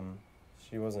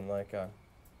 She wasn't like,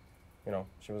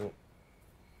 she wasn't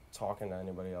talking to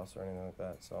anybody else or anything like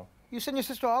that, so. You sent your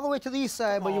sister all the way to the east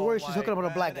side, but you're worried she's hooking up with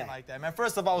a black guy. Like that, man.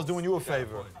 First of all, I was doing you a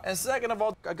favor. And second of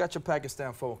all, I got your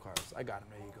Pakistan phone cards. I got them.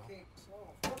 There you go.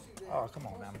 Oh, come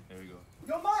on, man. There we go.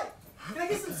 Yo, Mike, can I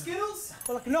get some Skittles?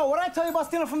 Well, no, what did I tell you about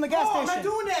stealing from the gas I'm station?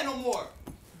 not doing that no more.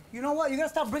 You know what? You gotta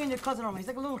stop bringing your cousin on. He's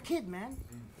like a little kid, man.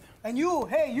 And you,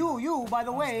 hey, you, by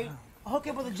the way, I'll hook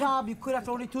you up with a job you quit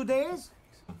after only 2 days.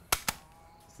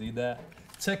 See that?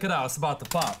 Check it out. It's about to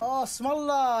pop. Oh,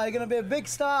 Smallah, you're gonna be a big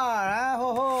star, huh?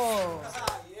 Ho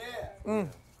ho.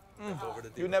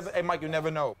 You never, hey, Mike, you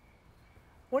never know.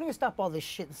 When do you stop all this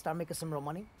shit and start making some real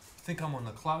money? Think I'm on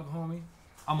the clock, homie?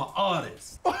 I'm an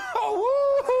artist.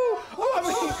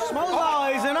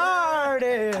 Smallah is an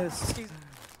artist.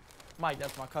 Mike,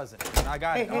 that's my cousin. And I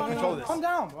got it. I control this. Calm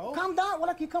down, bro. Calm down. Well,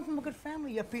 look, you come from a good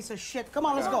family, you piece of shit. Come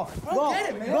on, let's go. Bro, get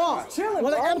it, man. Go. I'm just chilling,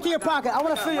 Well, bro. empty your pocket. I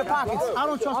want to fill your pockets. I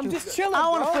don't trust you. I'm just chilling, I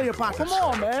want to bro. fill your pockets. Come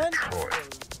on, man.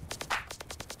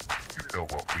 You know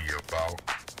what we about.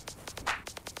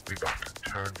 We about to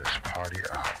turn this party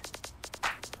out.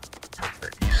 From the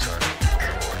east side of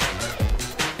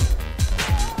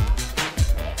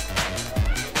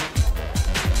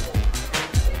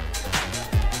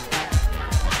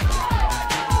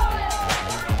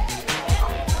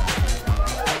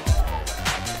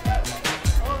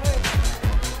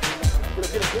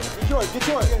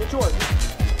Detroit. Get yours.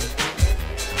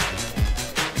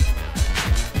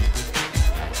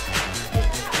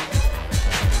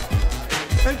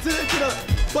 And to the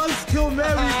buzzkill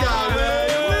merry-go,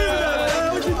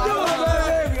 man. What you doing,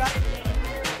 man?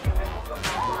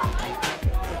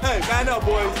 Hey, man up,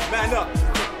 boys. Man up.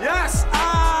 Yes!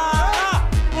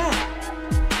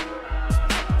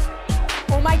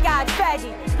 Oh my God,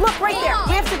 Fadi. Look, right there.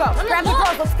 We have to go. Grab the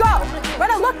girls, let's go.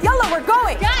 Retta, look, yellow, we're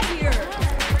going. Get here.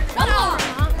 Come on.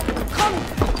 Come.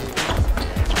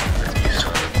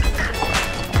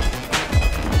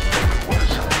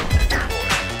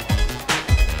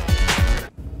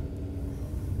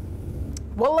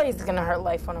 Wallah is gonna hurt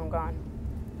life when I'm gone.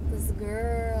 This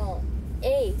girl.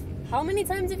 Hey, how many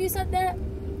times have you said that?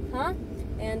 Huh?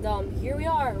 And here we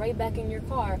are, right back in your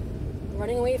car,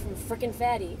 running away from frickin'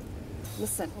 Fadi.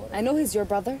 Listen, I know he's your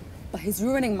brother, but he's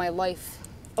ruining my life.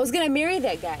 I was gonna marry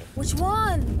that guy. Which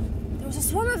one? There was a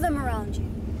swarm of them around you.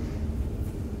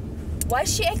 Why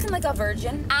is she acting like a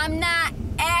virgin? I'm not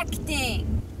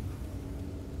acting.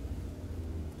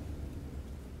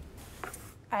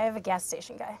 I have a gas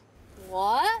station guy.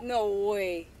 What? No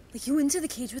way. Like you into the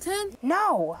cage with him?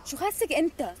 No. شو خاصك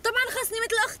انت؟ طبعا خاصني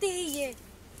مثل اختي هي.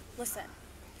 Listen,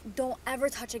 don't ever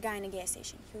touch a guy in a gas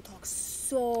station. He'll talk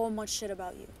so much shit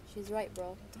about you. She's right,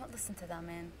 bro. Don't listen to that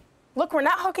man. Look, we're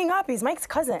not hooking up. He's Mike's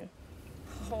cousin.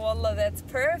 Wallah, that's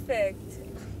perfect.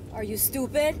 Are you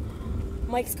stupid?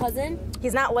 Mike's cousin?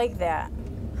 He's not like that.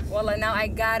 Well, now I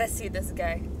gotta see this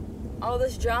guy. All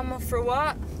this drama for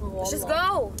what? Let's just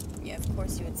go. Yeah, of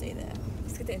course you would say that.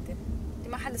 اسكتي انت. انت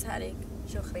ما حلسها عليك.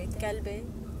 شو خريتي؟ قلبي.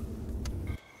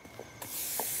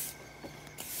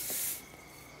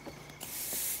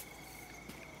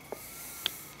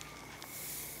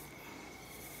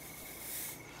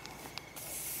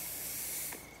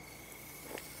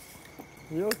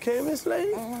 You okay, Miss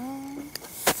Lady?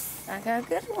 I got a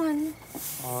good one.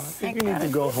 Oh, I think you need to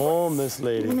go home, Miss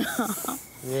Lady. No.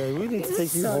 Yeah, we need to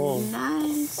take you so home.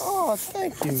 Nice. Oh,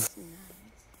 thank you. Yes,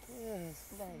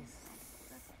 nice.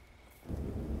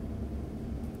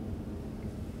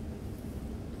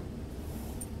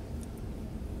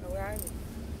 Where are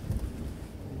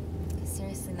we?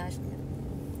 Seriously, Najlah.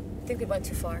 I think we went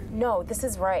too far. No, this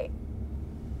is right.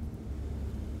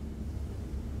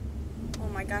 Oh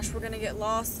my gosh, we're gonna get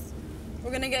lost.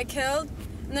 We're gonna get killed.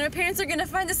 And then our parents are gonna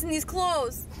find us in these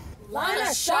clothes.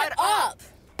 Lana, shut up!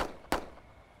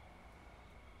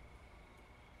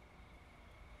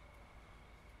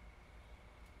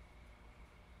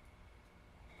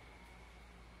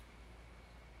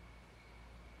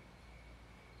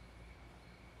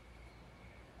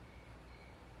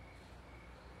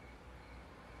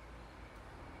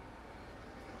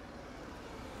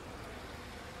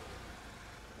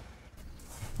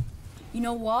 You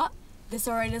know what? This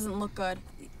already doesn't look good.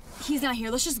 He's not here.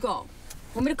 Let's just go.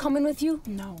 Want me to come in with you?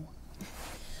 No.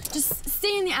 Just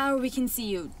stay in the hour we can see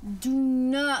you. Do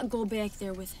not go back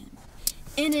there with him.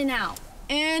 In and out.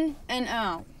 In and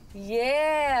out.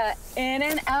 Yeah, in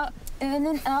and out, in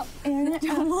and out, in and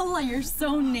out. Wallah, you're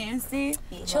so nasty.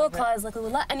 Chill, cuz, like we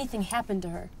would let anything happen to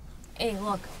her. Hey,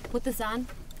 look, put this on.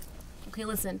 Okay,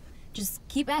 listen, just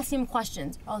keep asking him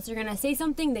questions, or else you're gonna say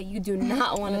something that you do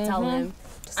not want to tell him.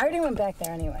 I already went back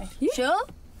there anyway. You sure?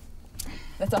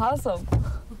 That's a hustle.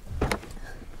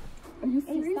 Are you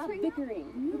serious? Stop bickering.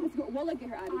 Let's go. Wallah, get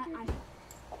her out of here.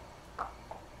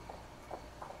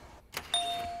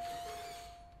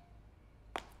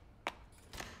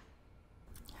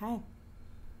 Hi.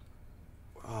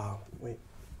 Wait.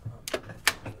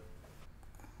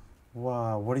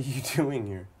 Wow, what are you doing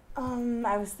here?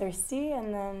 I was thirsty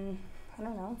and then, I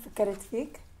don't know, forgot to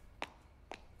speak.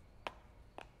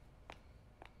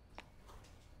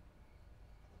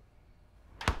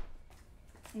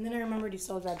 And then I remembered you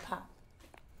sold red pop.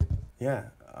 Yeah,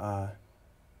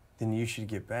 then you should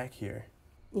get back here.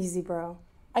 Easy, bro.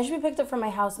 I should be picked up from my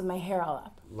house with my hair all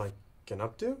up. Like, an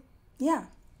updo? Yeah,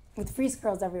 with freeze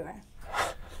curls everywhere.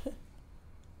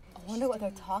 I wonder what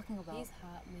they're talking about. He's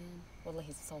hot, man. Wallah,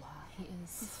 he's so hot. He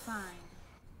is. He's fine.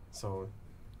 So,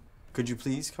 could you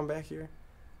please come back here?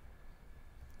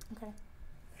 Okay.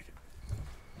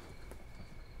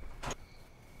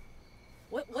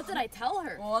 What did I tell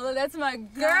her? Wallah, that's my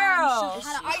girl.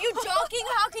 Are you joking?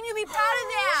 How can you be proud of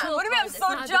that? What do you mean? I'm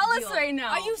so jealous right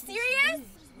now. Are you serious?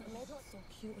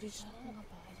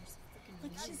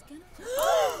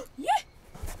 Yeah.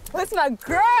 That's my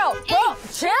girl. Bro,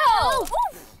 chill.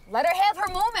 Let her have her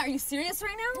moment. Are you serious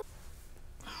right now?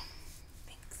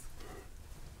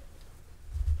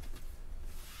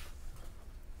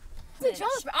 I'm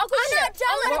jealous. I'm not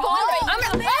jealous.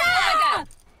 I'm not.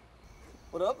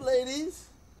 What up, ladies?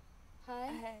 Hi.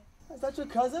 Is that your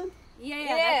cousin?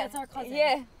 Yeah, that's our cousin.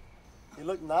 Yeah. You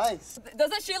look nice.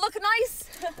 Doesn't she look nice?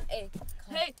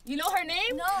 Hey, you know her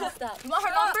name? No, stop. You want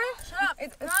her number? Shut up.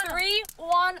 It's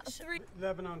 313.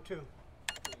 Lebanon 2.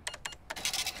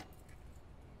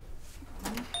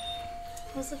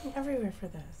 I was looking everywhere for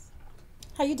this.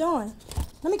 How you doing?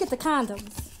 Let me get the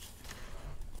condoms.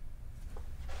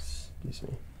 Excuse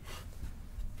me.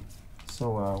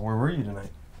 So, where were you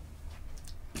tonight?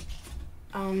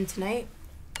 Tonight?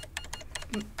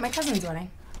 My cousin's wedding.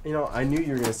 You know, I knew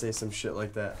you were gonna say some shit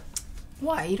like that.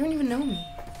 Why? You don't even know me.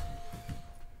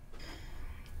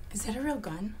 Is that a real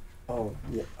gun? Oh,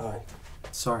 yeah,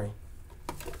 sorry.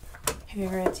 Have you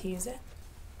ever had to use it?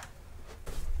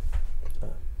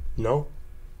 No?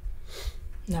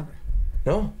 Never.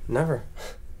 No, never.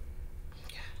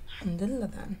 Alhamdulillah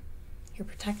then. You're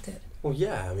protected. Well,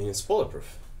 yeah, I mean, it's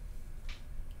bulletproof.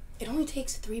 It only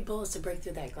takes 3 bullets to break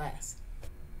through that glass.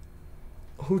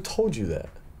 Who told you that?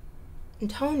 I'm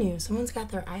telling you, someone's got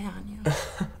their eye on you.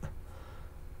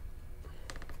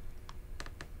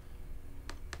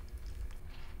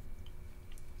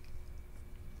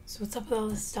 So what's up with all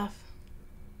this stuff?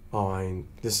 Oh, I mean,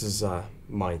 this is,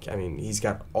 Mike. I mean, he's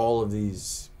got all of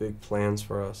these big plans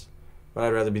for us. But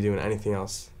I'd rather be doing anything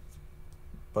else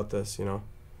but this, you know?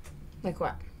 Like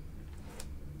what?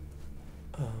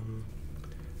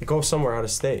 Go somewhere out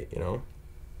of state, you know?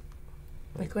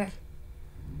 Like where?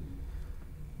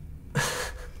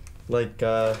 Like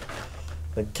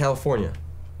California.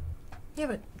 Yeah,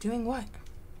 but doing what?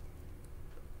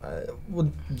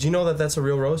 Well, do you know that that's a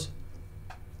real rose?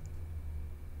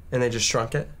 And they just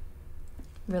shrunk it?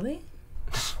 Really?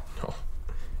 No.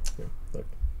 Here, look.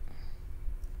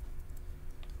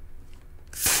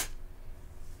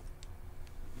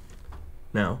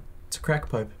 Now, it's a crack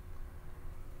pipe.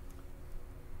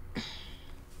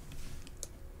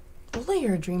 Lola,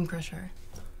 you're a dream crusher.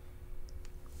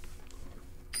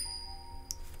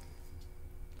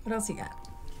 What else you got?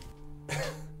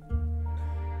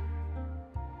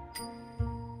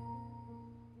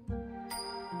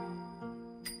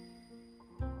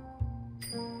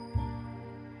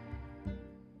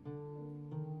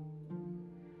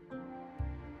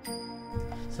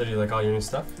 So do you like all your new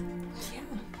stuff? Yeah,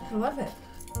 I love it.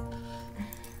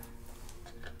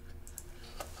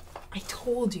 I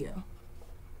told you.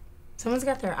 Someone's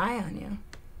got their eye on you.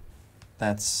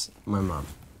 That's my mom.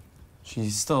 She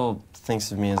still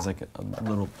thinks of me as like a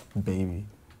little baby.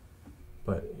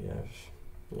 But yeah,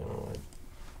 you know,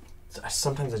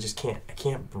 sometimes I just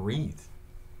can't breathe.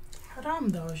 How dumb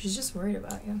though, she's just worried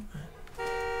about you.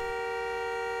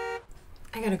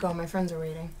 I gotta go, my friends are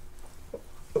waiting.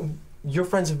 Your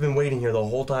friends have been waiting here the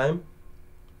whole time?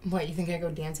 What, you think I go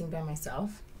dancing by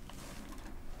myself?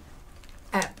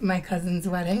 At my cousin's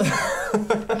wedding?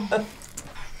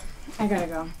 I gotta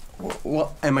go.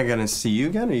 Well, am I gonna see you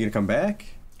again? Are you gonna come back?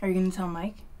 Are you gonna tell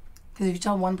Mike? Because if you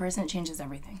tell one person, it changes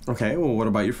everything. Okay, well, what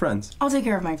about your friends? I'll take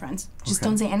care of my friends. Just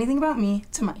don't say anything about me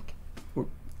to Mike. Well,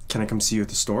 can I come see you at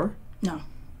the store? No,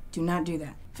 do not do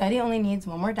that. Fadi only needs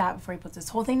one more dot before he puts this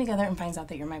whole thing together and finds out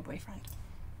that you're my boyfriend.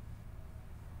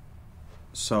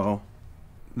 So,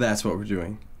 that's what we're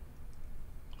doing.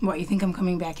 What, you think I'm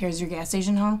coming back here as your gas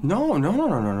station home? No.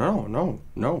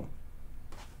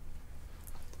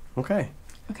 Okay.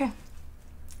 Okay,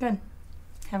 good.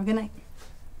 Have a good night.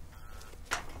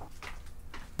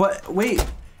 But wait,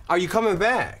 are you coming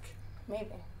back?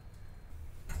 Maybe.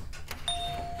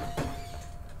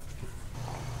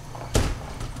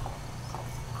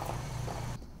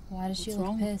 Why does she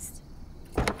look pissed?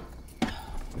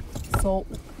 So,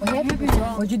 what happened?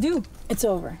 What'd you do? It's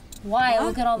over. Why? Huh?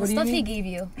 Look at all the What do you stuff he mean? gave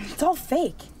you. It's all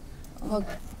fake. Look,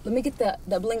 let me get that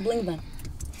bling bling then.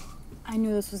 I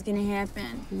knew this was gonna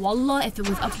happen. Wallah, if it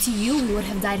was up to you, we would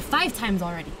have died 5 times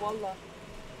already. Wallah.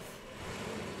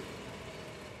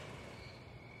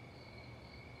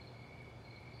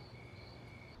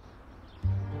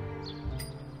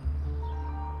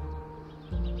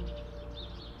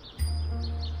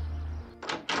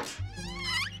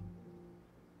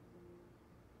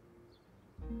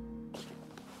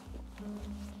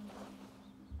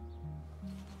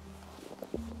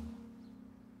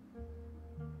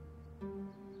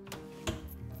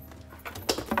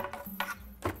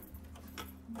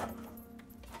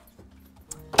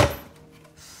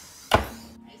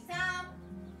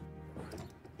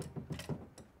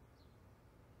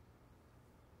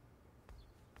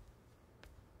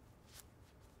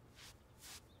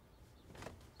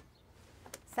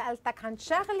 سألتك عن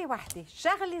شغلة واحدة،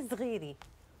 شغلة صغيرة.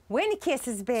 وين كيس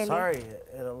زبالة؟ Sorry,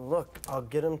 look, I'll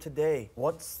get him today.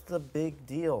 What's the big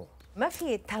deal? ما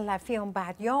في تطلع فيهم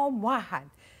بعد يوم واحد.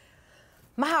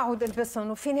 ما هقعد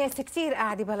البسهم وفي ناس كتير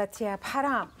قاعدة بلا تياب،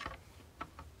 حرام.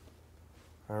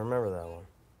 I remember that one.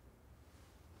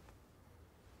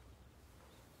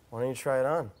 Why don't you try it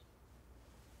on?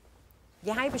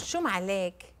 يا هاي بالشوم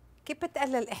عليك؟ كيف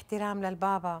بتقلل احترام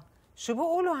للبابا؟ شو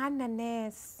بيقولوا عنا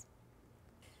الناس؟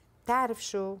 تعرف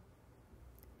شو؟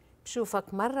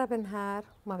 بشوفك مرة بالنهار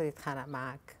وما بدي اتخانق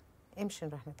معك. امشي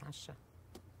نروح نتعشى.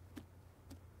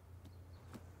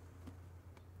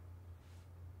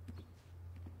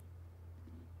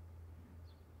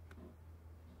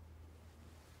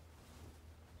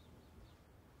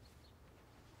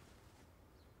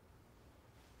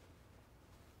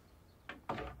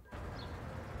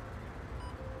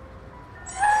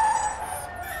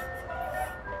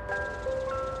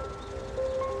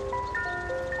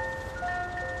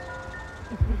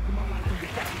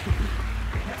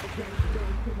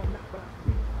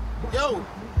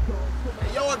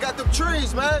 Yo, I got them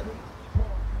trees, man.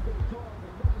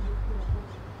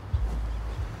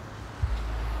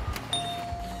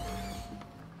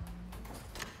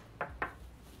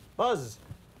 Buzz.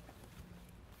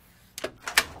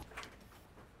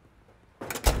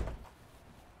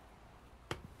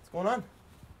 What's going on?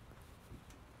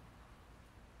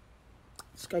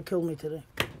 This guy killed me today.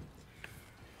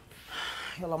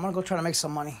 Yo, I'm gonna go try to make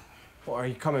some money. Well, are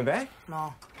you coming back?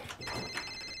 No.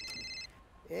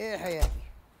 Yeah, حياتي.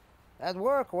 At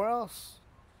work, where else?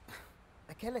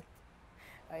 أكلت.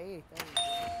 أي. أي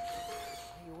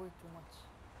work. too much.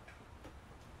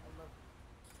 I love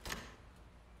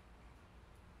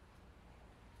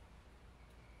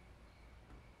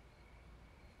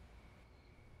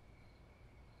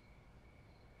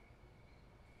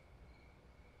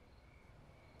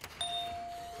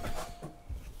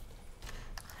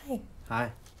you. Hi.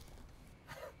 Hi.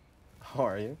 How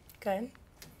are you? Good.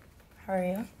 How are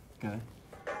you? Good.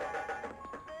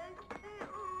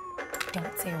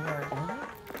 Don't say a word.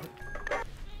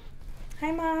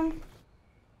 Hi, Mom.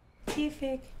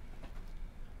 كيفك?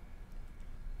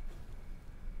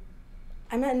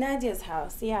 I'm at Nadia's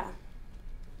house, yeah.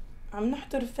 عم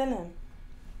نحضر فيلم.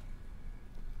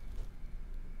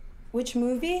 Which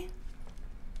movie?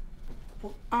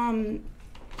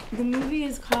 The movie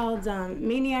is called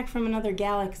Maniac from Another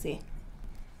Galaxy.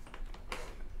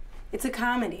 It's a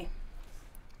comedy.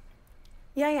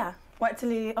 Yeah. وقت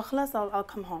اللي أخلص I'll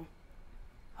come home.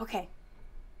 Okay.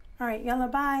 All right, yalla,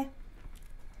 bye.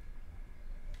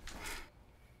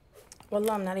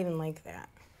 Wallah, I'm not even like that.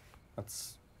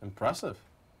 That's impressive.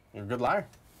 You're a good liar.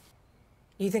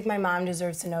 You think my mom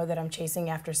deserves to know that I'm chasing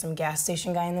after some gas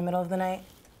station guy in the middle of the night?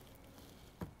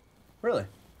 Really?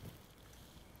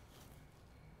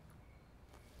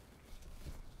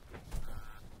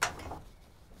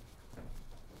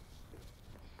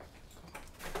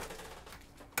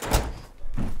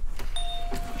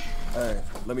 Hey,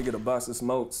 let me get a box of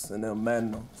smokes and them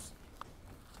magnums.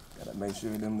 Gotta make sure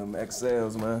them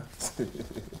XLs, man. Yeah.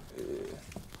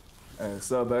 Hey,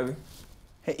 what's up, baby?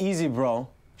 Hey, easy, bro.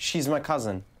 She's my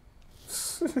cousin.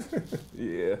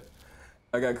 Yeah.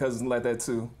 I got cousins like that,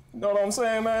 too. You know what I'm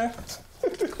saying, man?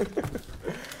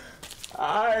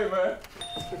 All right, man.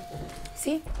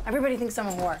 See? Everybody thinks I'm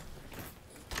a whore.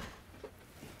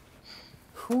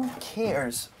 Who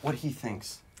cares what he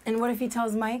thinks? And what if he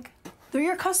tells Mike? They're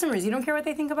your customers. You don't care what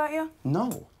they think about you?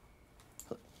 No.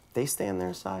 They stay on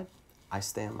their side, I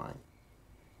stay on mine.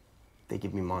 They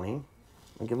give me money,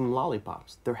 I give them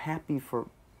lollipops. They're happy for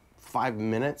 5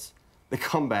 minutes, they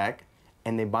come back,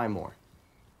 and they buy more.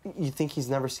 You think he's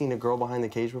never seen a girl behind the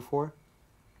cage before?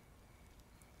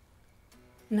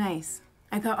 Nice.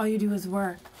 I thought all you do is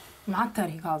work. Maktar,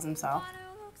 he calls himself.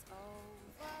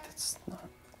 That's not...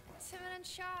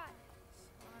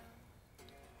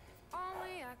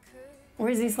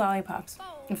 Where's these lollipops?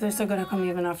 If they're so good, how come you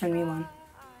haven't offered me one?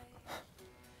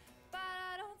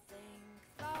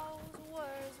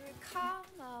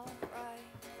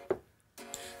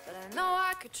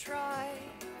 Try.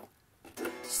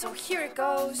 So here it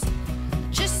goes,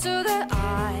 just so that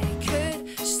I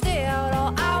could stay out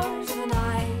all hours of the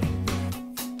night,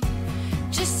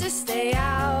 just to stay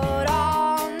out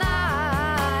all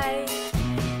night.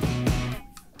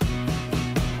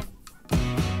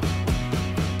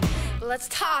 Let's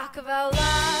talk about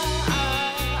love.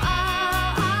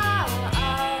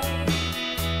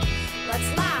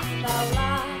 Let's laugh about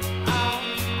love.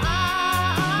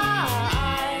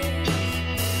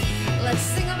 Let's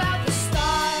sing about the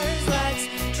stars, let's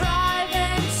drive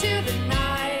into the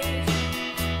night.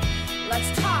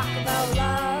 Let's talk about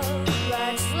love,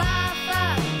 let's laugh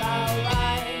about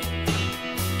life.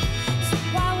 So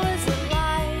what was it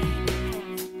like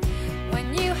when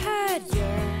you had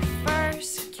your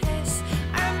first kiss?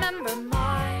 I remember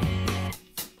mine,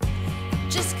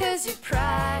 just 'cause you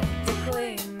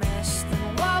practically missed.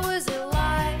 And what was it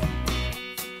like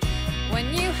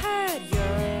when you had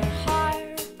your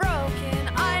heart broken?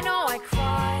 I know I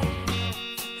cried,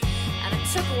 and it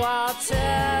took a while to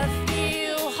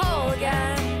feel whole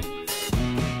again.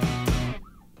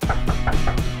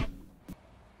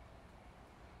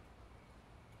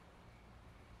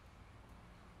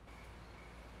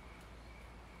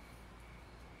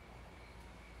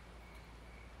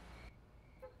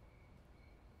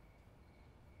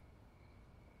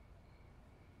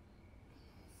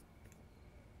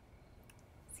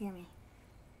 Sami.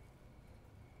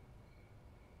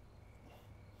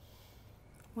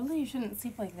 Well, you shouldn't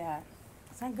sleep like that.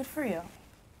 It's not good for you.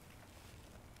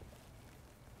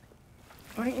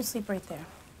 Why don't you sleep right there?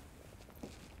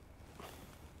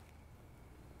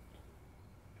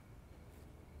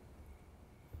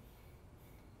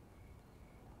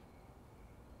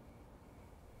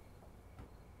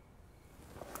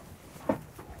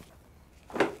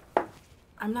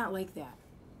 I'm not like that.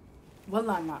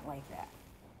 Wallah, I'm not like that.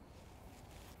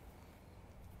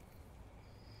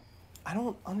 I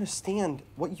don't understand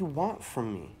what you want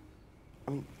from me.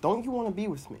 I mean, don't you want to be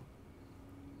with me?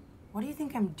 What do you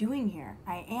think I'm doing here?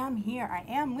 I am here. I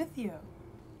am with you.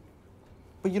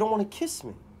 But you don't want to kiss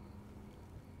me.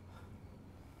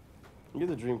 You're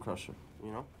the dream crusher,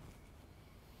 you know?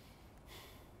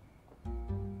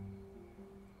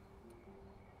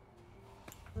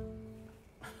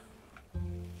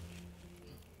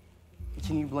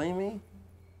 Can you blame me?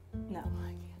 No,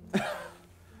 I can't.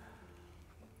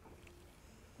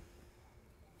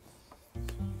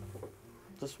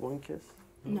 Just one kiss?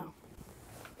 No.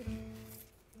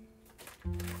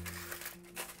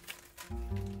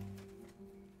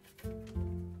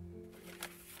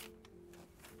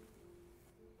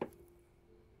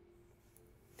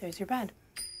 There's your bed.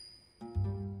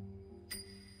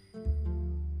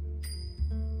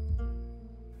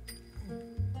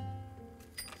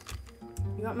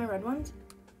 You want my red ones?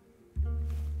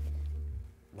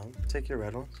 No, take your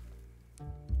red ones.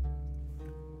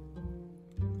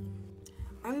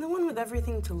 I'm the one with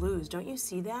everything to lose. Don't you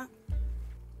see that?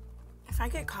 If I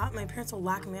get caught, my parents will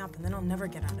lock me up and then I'll never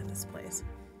get out of this place.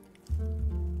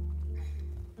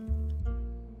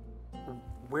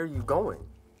 Where are you going?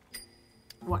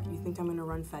 What, you think I'm gonna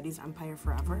run Fadi's empire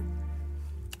forever?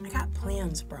 I got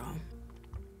plans, bro.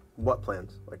 What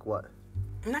plans? Like what?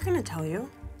 I'm not gonna tell you.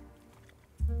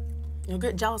 You'll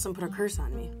get jealous and put a curse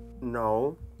on me.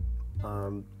 No.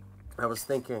 I was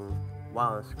thinking,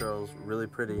 wow, this girl's really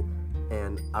pretty,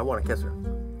 and I want to kiss her.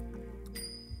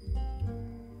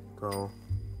 So,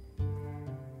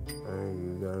 are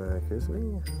you gonna kiss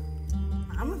me?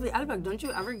 I'm gonna be Albak. Don't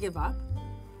you ever give up?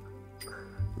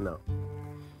 No.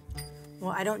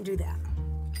 Well, I don't do that.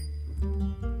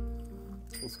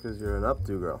 It's because you're an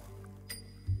updo girl.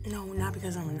 No, not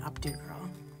because I'm an updo girl.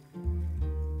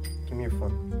 Give me your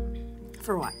phone.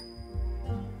 For what?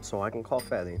 So I can call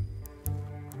Fadi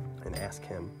and ask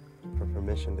him for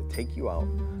permission to take you out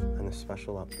on a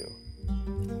special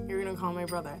updo. You're gonna call my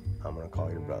brother. I'm gonna call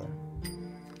your brother.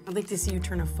 I'd like to see you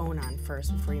turn a phone on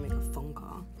first before you make a phone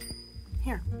call.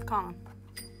 Here, call him.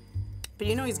 But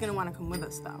you know he's gonna wanna come with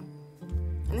us, though.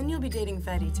 And then you'll be dating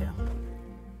Fadi, too.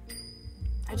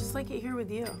 I just like it here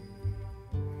with you.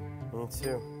 Me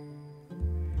too.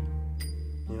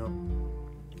 You know,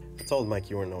 I told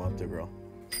Mike you weren't no updo girl.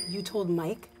 You told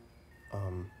Mike?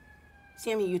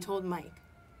 Sammy, you told Mike.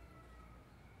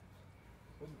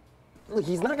 Look,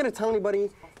 he's not gonna tell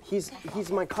anybody. He's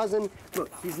my cousin.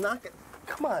 Look, he's not gonna.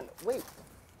 Come on, wait.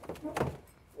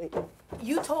 Wait.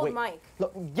 You told Wait. Mike.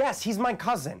 Look, yes, he's my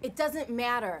cousin. It doesn't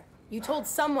matter. You told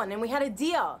someone and we had a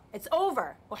deal. It's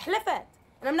over. وحلفت.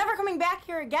 And I'm never coming back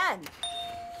here again.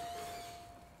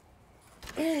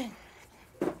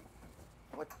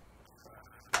 What?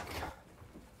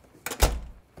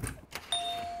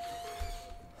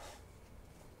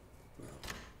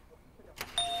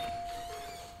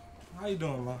 How you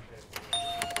doing, man?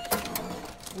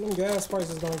 When them gas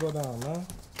prices gonna go down, man?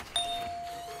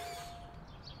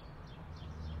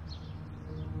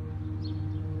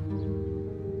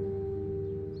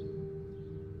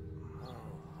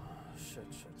 Shit.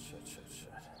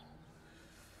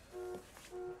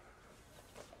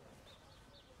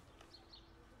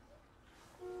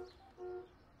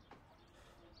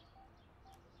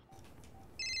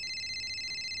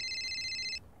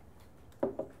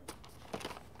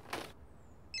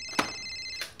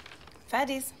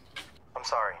 Fadi's. I'm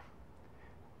sorry.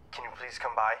 Can you please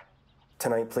come by?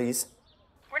 Tonight, please.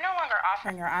 We're no longer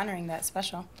offering or honoring that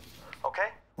special. Okay.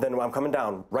 Then I'm coming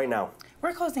down right now.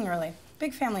 We're closing early.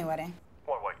 Big family wedding.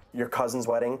 What? Your cousin's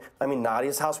wedding? I mean,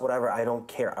 Nadia's house, whatever. I don't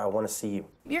care. I want to see you.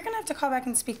 You're gonna have to call back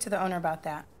and speak to the owner about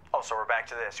that. Oh, so we're back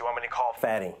to this. You want me to call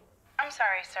Fadi? I'm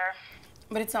sorry, sir.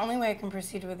 But it's the only way I can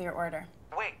proceed with your order.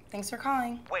 Wait. Thanks for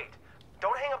calling. Wait.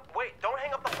 Don't hang up. Wait. Don't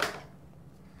hang up the phone.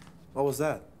 What was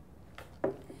that?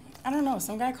 I don't know,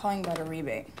 some guy calling about a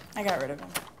rebate. I got rid of him.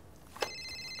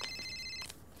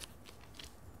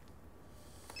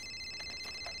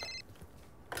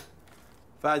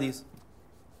 Fadi's.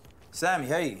 Sami,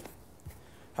 hey.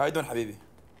 How you doing, حبيبي?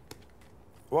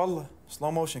 Wallah,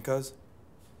 slow motion, cuz.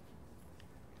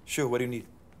 Sure, what do you need?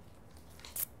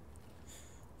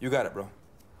 You got it, bro.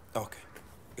 Okay.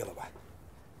 Yalla, bye.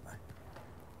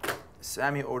 Bye.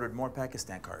 Sami ordered more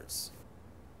Pakistan cards.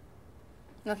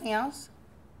 Nothing else?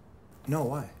 No,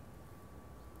 why?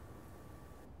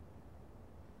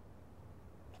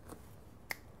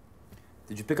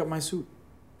 Did you pick up my suit?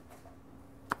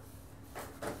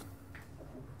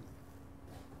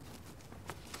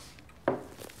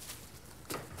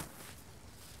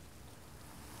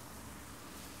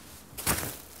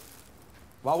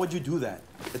 Why would you do that?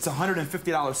 It's a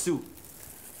 $150 suit.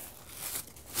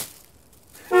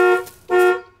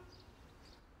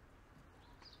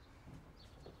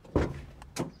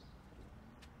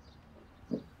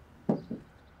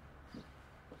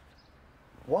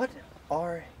 What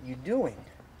are you doing?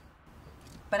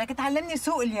 بدك تعلمني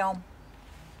سوق اليوم.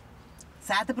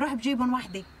 ساعات بروح بجيبهم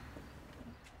وحدي.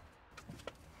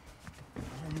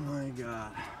 Oh my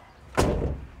God.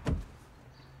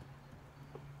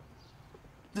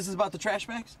 this is about the trash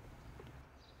bags?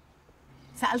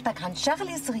 سألتك عن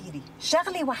شغلة صغيرة،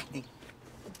 شغلة واحدة.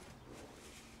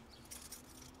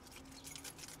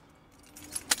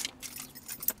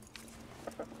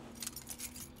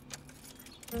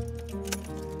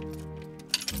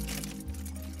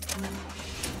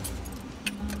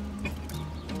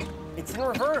 It's in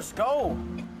reverse. Go.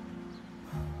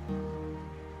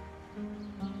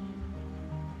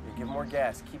 Here, give more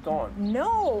gas. Keep going.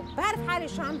 No, بعرف حالي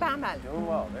شو عم بعمل. Doing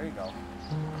well. There you go.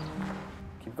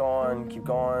 Keep going. Keep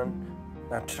going.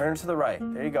 Now turn to the right.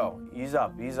 There you go. Ease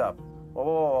up. Ease up. Whoa,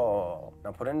 whoa, whoa, whoa.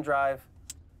 Now put it in drive.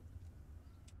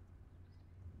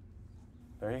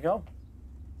 There you go.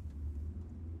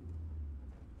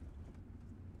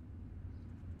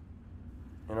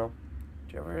 You know,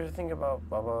 do you ever think about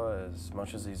Bubba as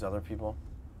much as these other people?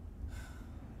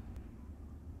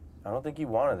 I don't think he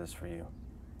wanted this for you.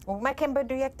 وما كان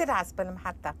بده اياك تدعس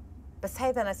بالمحطة، بس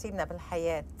هيدا نصيبنا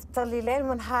بالحياة، تصلي ليل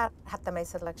ونهار حتى ما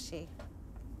يصير لك شيء.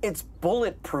 It's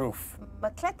bulletproof. ما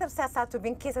 3 رصاصات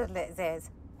وبينكسر الإزاز.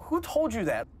 Who told you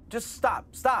that? Just stop,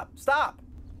 stop, stop.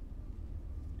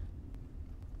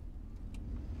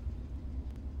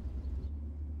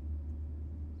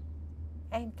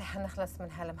 ايمتى حنخلص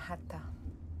من هالمحطة؟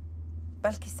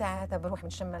 بلكي ساعتها بروح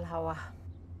بنشم الهوا.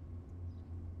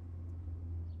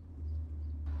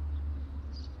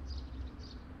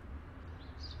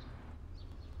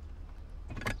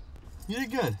 You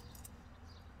did good.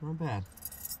 Not bad.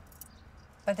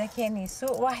 بدك يعني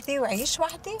سوق وحدي وعيش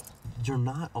وحدي؟ You're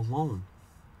not alone.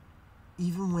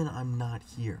 Even when I'm not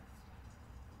here,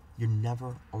 you're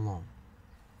never alone.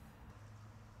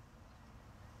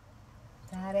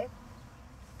 تعرف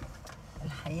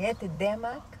الحياة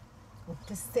قدامك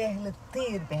وبتستاهل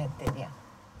تطير بهالدنيا.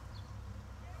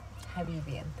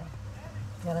 حبيبي انت،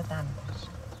 يلا تعال نبلش.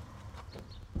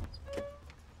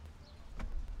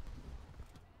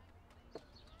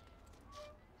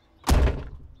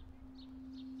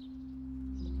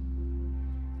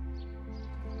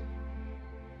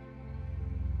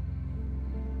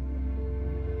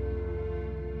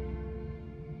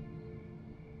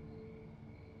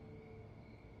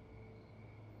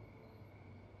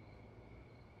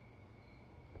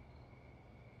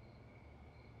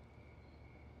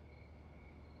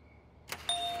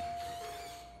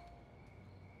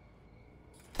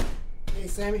 Hey,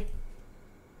 Sammy.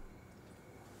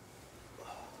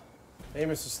 Hey,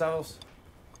 Mr. Stellos.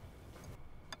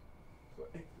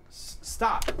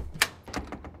 Stop.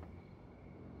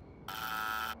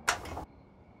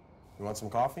 You want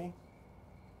some coffee?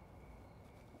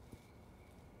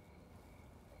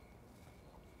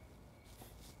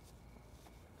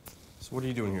 So what are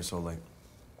you doing here so late?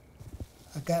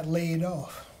 I got laid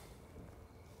off.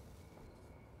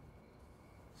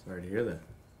 Sorry to hear that.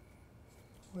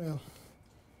 Well,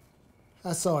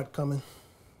 I saw it coming.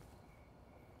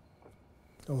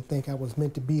 Don't think I was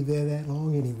meant to be there that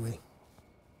long anyway.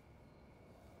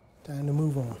 Time to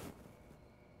move on.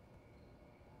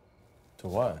 To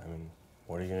what? I mean,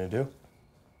 what are you gonna do?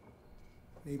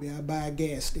 Maybe I'll buy a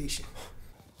gas station.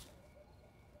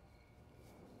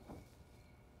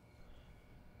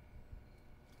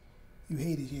 You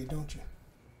hate it here, don't you?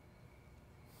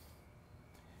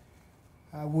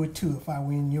 I would too if I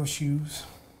were in your shoes.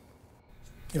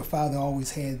 Your father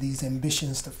always had these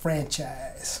ambitions to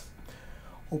franchise,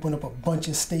 open up a bunch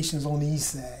of stations on the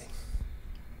east side.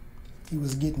 He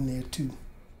was getting there too.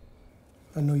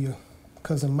 I know your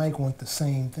cousin Mike wants the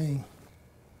same thing.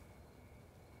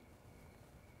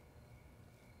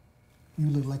 You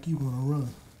look like you want to run.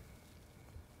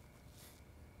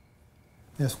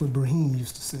 That's what Brahim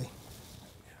used to say.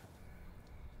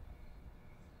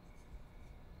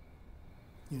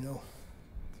 You know,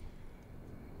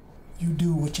 you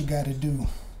do what you gotta do.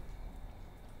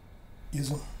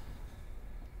 Ism?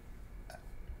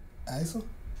 Ism?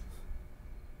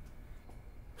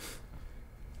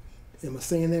 Am I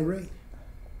saying that right?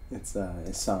 It's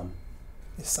Sam.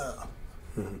 It's Sam.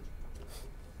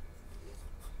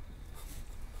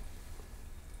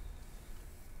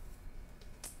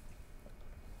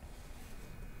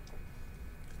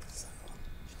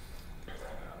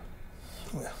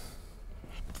 Well,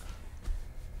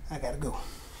 I gotta go.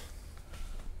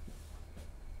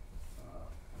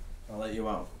 I'll let you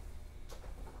out.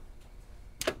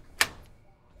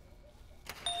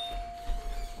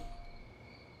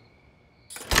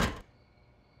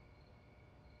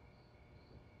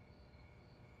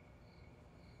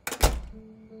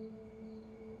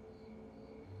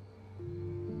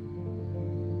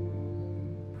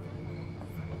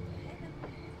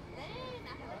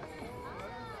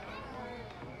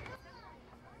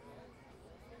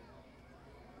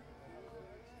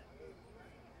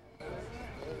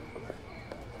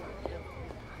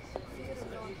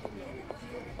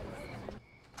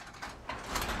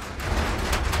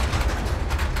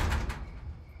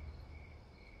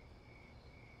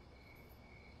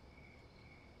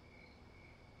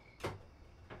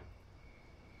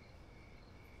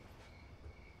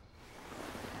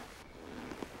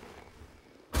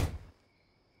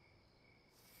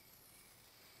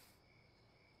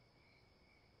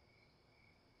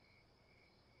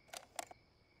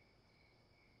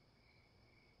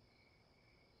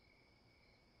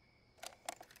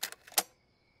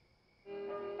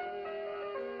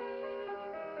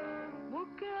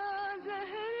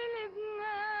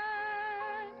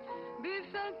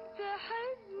 نفسك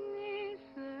تحبني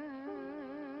سام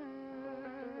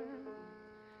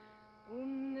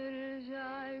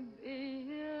ومنرجع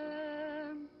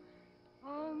بأيام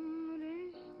عمر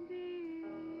جديد.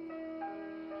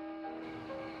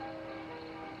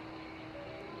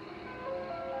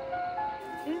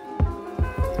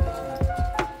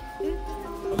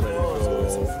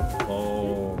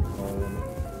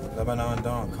 Lebanon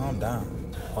Dawn, calm down.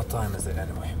 What time is it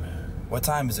anyway, man? What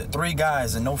time is it? 3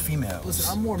 guys and no females.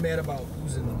 Listen, I'm more mad about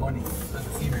losing the money than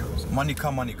the females. Money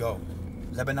come, money go.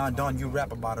 Lebanon Dawn, you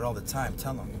rap about it all the time.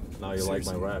 Tell them. Now you like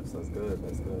my raps. That's good.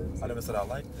 That's good. I never said I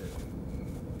liked it.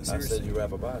 I Seriously. said you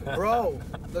rap about it. Bro,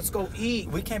 let's go eat.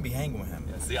 We can't be hanging with him.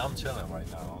 Yeah, see, I'm chilling right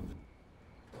now.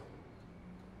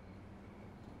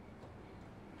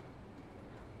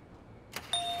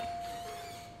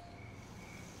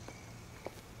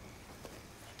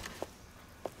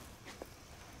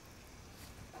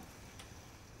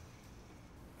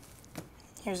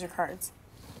 Here's your cards.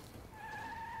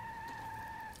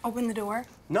 Open the door.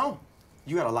 No.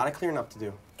 You got a lot of clearing up to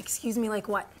do. Excuse me, like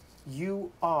what?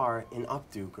 You are an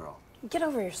updo girl. Get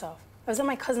over yourself. I was at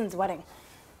my cousin's wedding.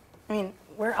 I mean,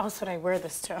 where else would I wear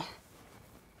this to?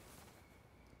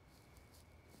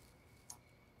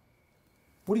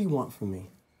 What do you want from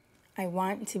me? I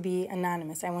want to be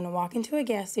anonymous. I want to walk into a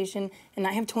gas station and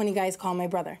not have 20 guys call my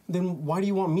brother. Then why do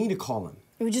you want me to call him?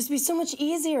 It would just be so much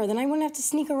easier. Then I wouldn't have to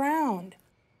sneak around.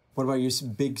 What about your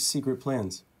big secret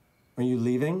plans? Are you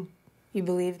leaving? You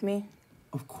believed me?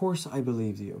 Of course I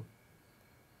believed you.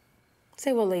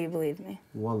 Say wallah you believed me.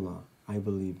 Wallah, I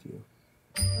believed you.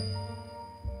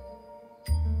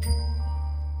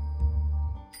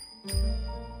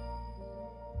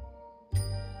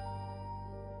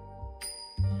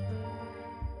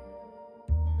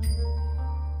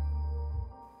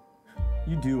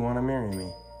 You do want to marry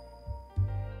me.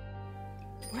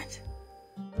 What?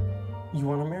 You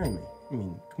want to marry me. I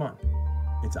mean, come on.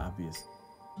 It's obvious.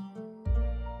 I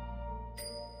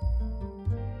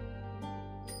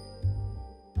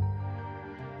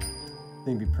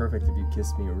think it'd be perfect if you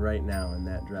kissed me right now in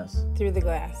that dress. Through the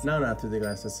glass. No, not through the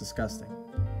glass. That's disgusting.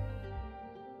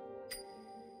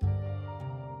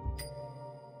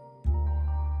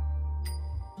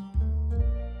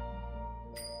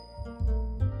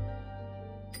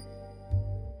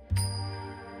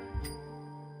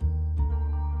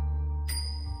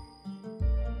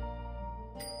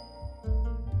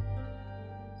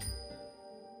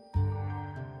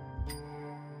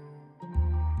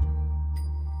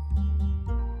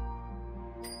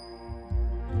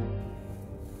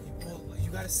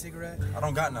 You got a cigarette? I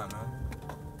don't got none, man.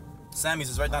 Sammy's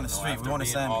is right down the street. We want to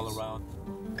Sammy's. All around.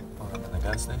 I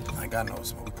got station. I got no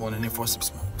smoke. We pulling in here for some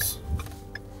smokes.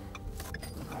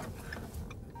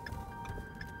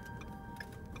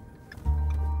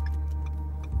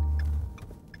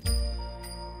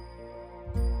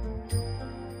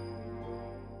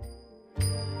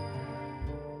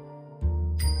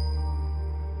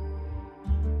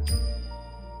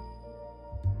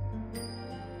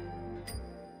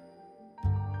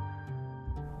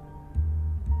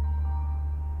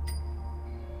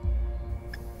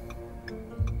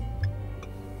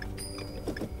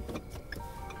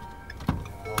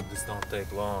 This don't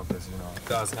take long, because, you know,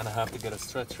 God's gonna have to get a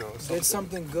stretcher or something. Get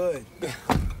something good.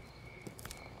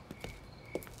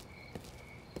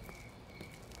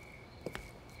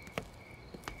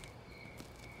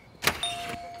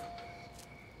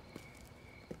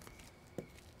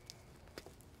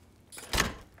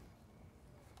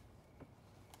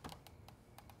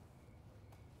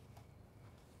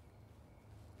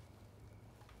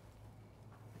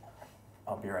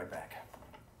 I'll be right back.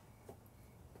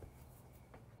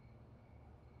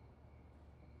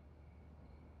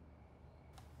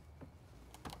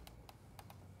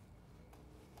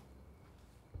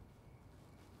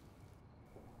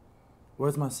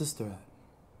 Where's my sister at?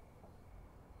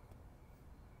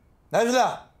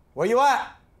 Najlah, where you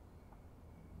at?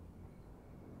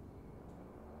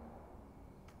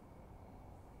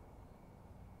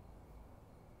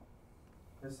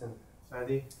 Listen,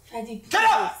 Fadi. Fadi, please. Get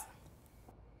up!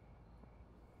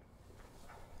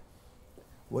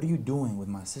 What are you doing with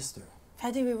my sister?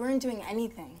 Fadi, we weren't doing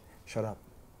anything. Shut up.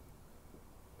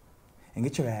 And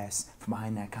get your ass from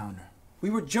behind that counter.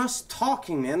 We were just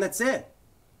talking, man. That's it.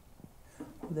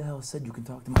 Who the hell said you can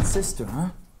talk to my sister,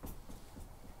 huh?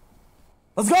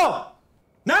 Let's go!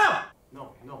 Now!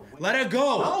 No. Wait. Let her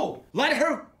go! No! Let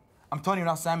her... I'm telling you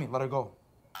now, Sammy, let her go.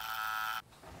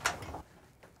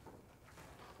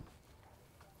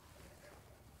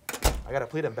 I gotta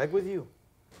plead and beg with you.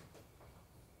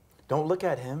 Don't look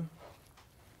at him.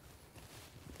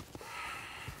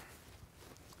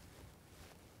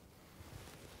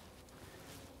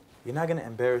 You're not gonna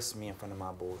embarrass me in front of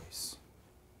my boys.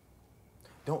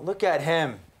 Don't look at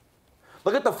him.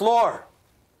 Look at the floor.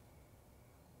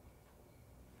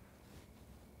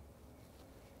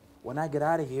 When I get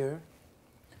out of here,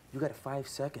 you got 5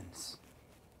 seconds.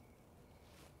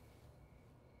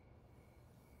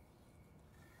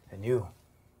 And you,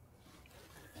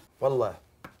 wallah,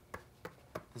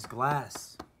 this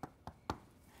glass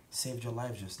saved your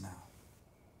life just now.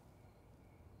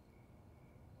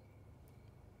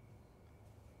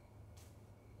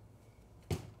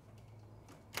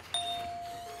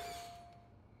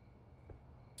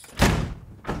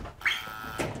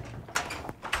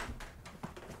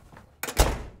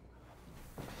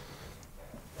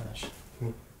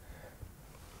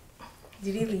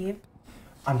 Did he leave?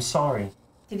 I'm sorry.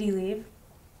 Did he leave?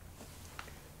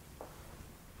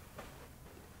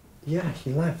 Yeah,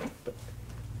 he left, but...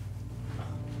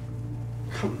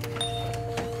 Come on.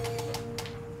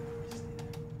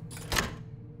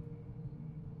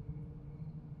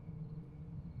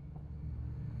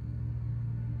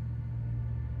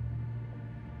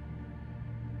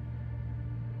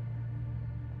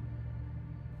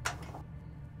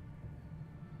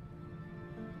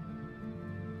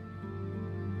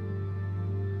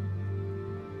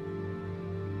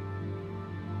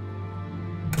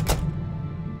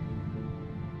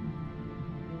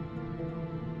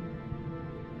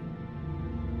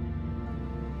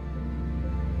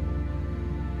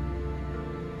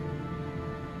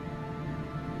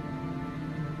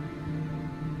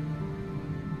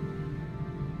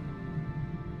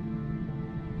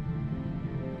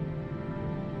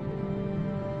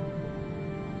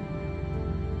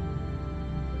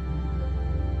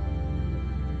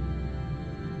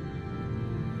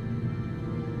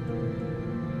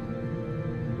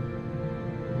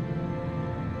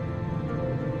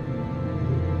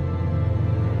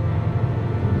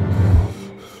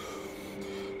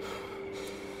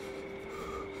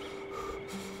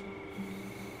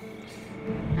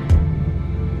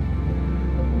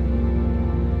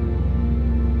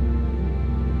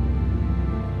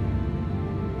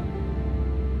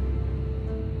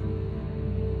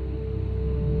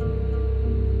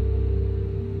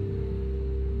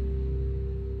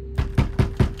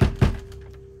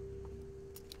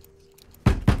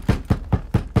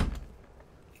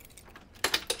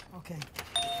 Okay.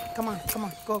 Come on, come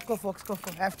on. Go, folks, go.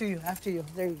 After you.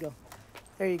 There you go.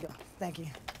 Thank you.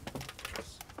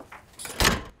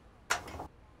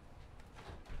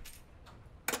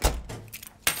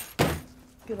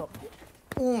 Get up.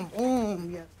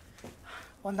 Yeah.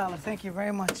 $1. Thank you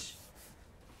very much.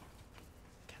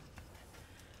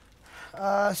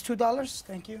 It's $2.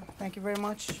 Thank you. Thank you very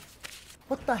much.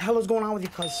 What the hell is going on with you,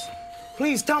 cuz?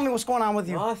 Please tell me what's going on with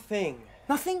you. Nothing.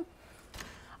 Nothing?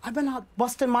 I've been out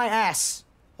busting my ass,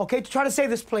 okay, to try to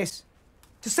save this place.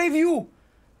 To save you.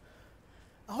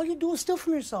 All you do is steal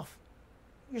from yourself.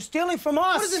 You're stealing from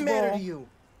us, What does it matter to you?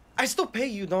 I still pay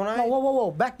you, don't I? No, whoa.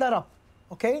 Back that up,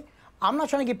 okay? I'm not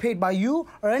trying to get paid by you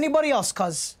or anybody else,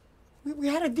 cuz we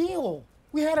had a deal.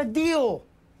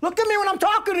 Look at me when I'm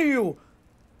talking to you.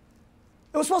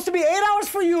 It was supposed to be 8 hours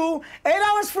for you, 8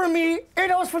 hours for me,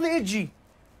 8 hours for the Idji.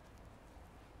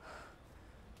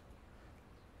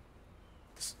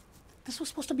 This was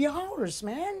supposed to be ours,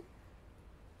 man.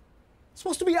 It's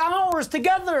supposed to be ours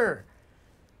together.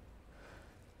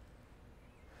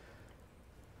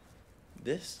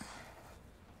 This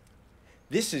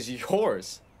is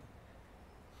yours.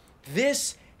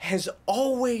 This has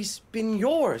always been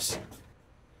yours.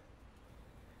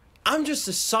 I'm just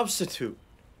a substitute.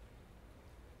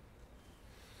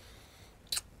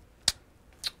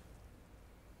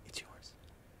 It's yours.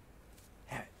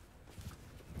 Have it.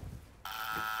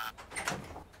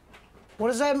 What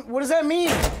does that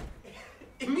mean?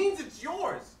 It means it's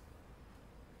yours.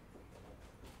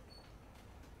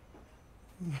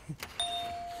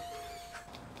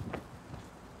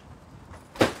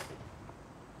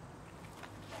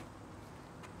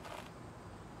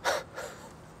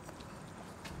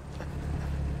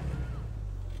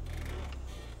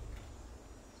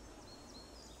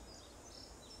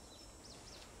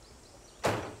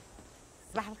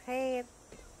 صباح الخير.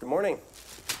 Good morning.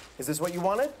 Is this what you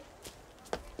wanted?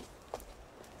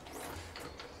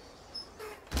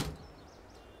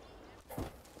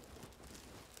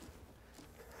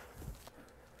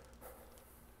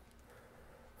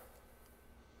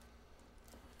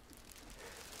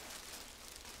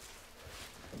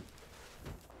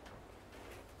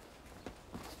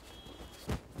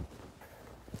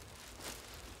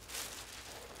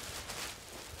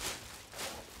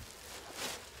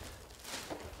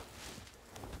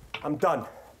 I'm done.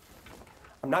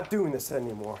 I'm not doing this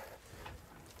anymore.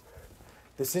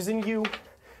 This isn't you.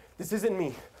 This isn't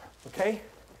me, okay?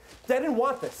 They didn't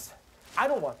want this. I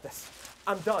don't want this.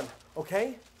 I'm done,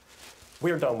 okay?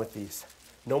 We're done with these.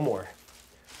 No more.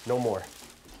 No more.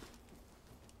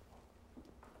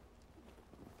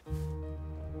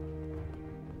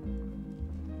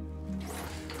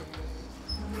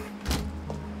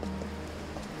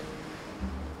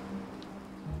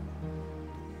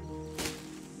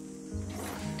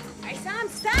 عصام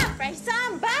stop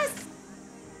عصام بس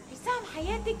عصام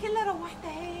حياتي كلها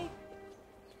روحتها هيك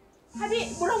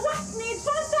حبيبي روحتني شو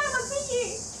عم تعمل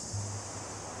فيي؟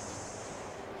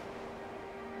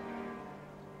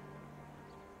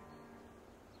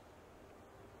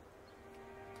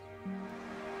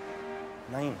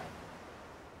 نايم.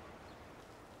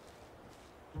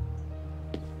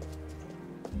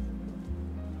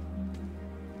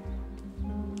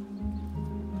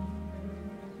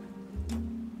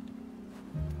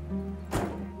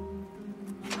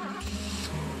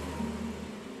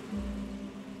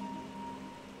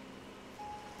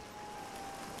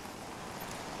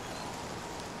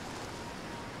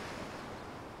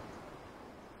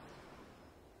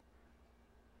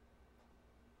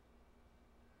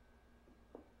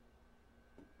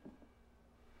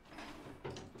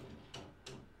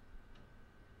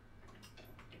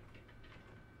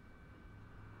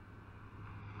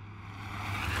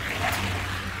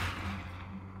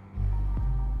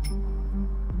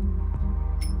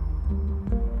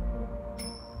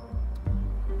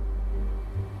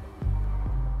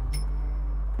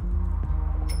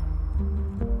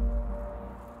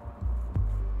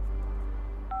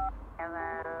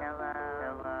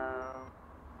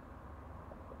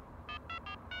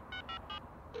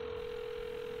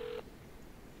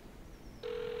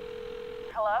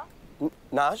 Hello?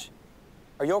 Naj,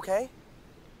 are you okay?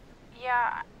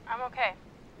 Yeah, I'm okay.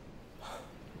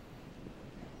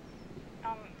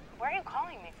 Where are you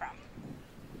calling me from?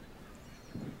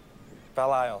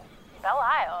 Batayeh.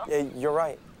 Batayeh? Yeah, you're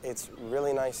right. It's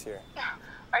really nice here.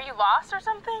 Are you lost or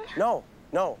something? No,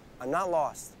 I'm not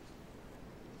lost.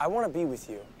 I want to be with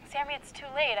you. Sammy, it's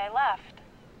too late. I left.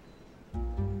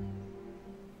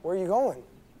 Where are you going?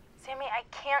 Sammy, I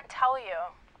can't tell you.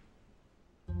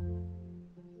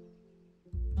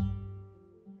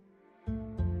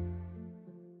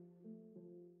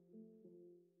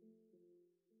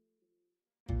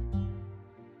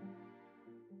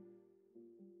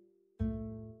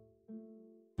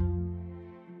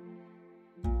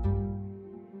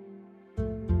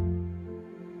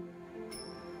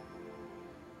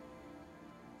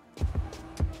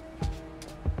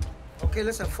 Okay,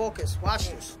 listen, focus. Watch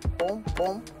this. Boom,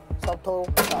 boom, subtotal,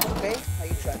 stop, okay? Now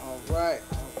you try. All right.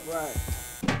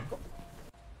 Go.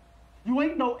 You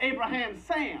ain't no Abraham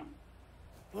Sam.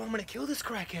 Bro, I'm gonna kill this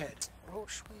crackhead. Bro,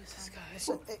 who is this guy?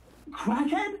 Listen, hey.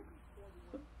 Crackhead?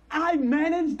 I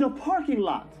manage the parking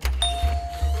lot.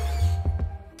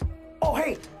 Oh,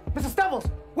 hey, Mr. Stubbles.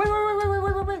 Wait.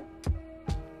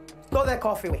 Throw that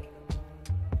coffee away.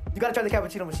 You gotta try the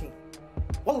cappuccino machine.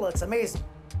 Wallah, it's amazing.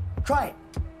 Try it.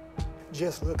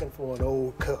 Just looking for an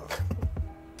old cup.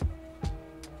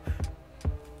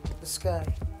 This guy.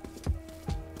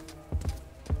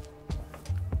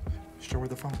 Show her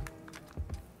the phone.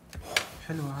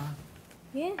 Hello, huh?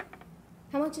 Yeah?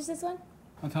 How much is this one?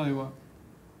 I'll tell you what.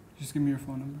 Just give me your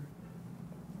phone number.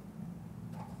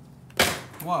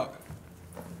 What?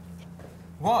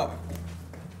 Wallah,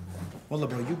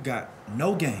 bro, you got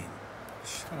no game.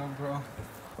 Shut up, bro.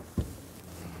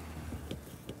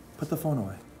 Put the phone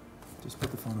away. Just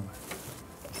put the phone away.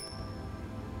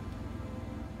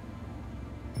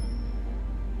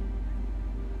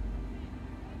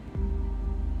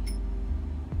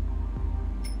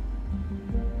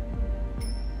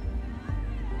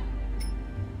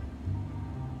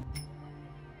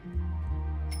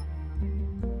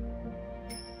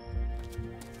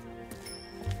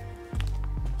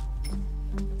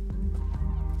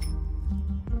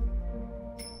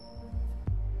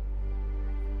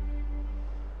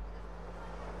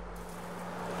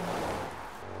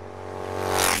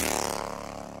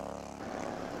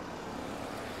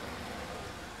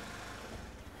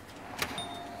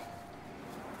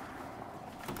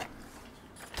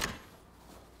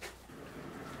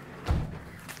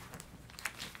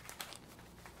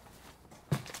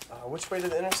 Which way to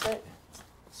the interstate?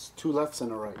 It's 2 lefts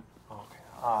and a right. Oh,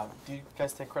 okay. Do you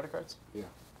guys take credit cards? Yeah.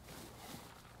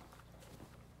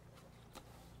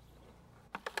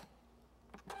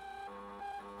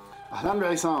 أهلا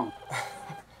بعصام.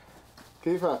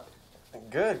 كيفك؟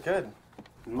 Good.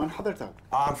 من وين حضرتك؟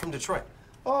 I'm from Detroit.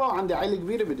 عندي عائلة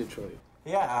كبيرة بديترويت.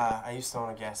 Yeah, I used to own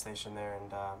a gas station there,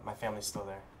 and my family's still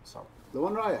there, so.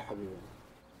 لوين رايح حبيبي؟ 'Cause I'm from Detroit. Yeah, I used to own a gas station there, and my family's still there, so. 'Cause I'm from Detroit. Yeah,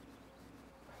 I used to own a gas station there, and my family's still there,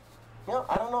 so. Yeah,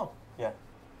 I don't know. Yeah.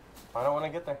 I don't want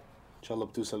to get there. ان شاء الله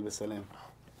بتوصل بالسلام.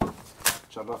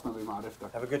 تشرفنا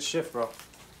بمعرفتك. Have a good shift, bro.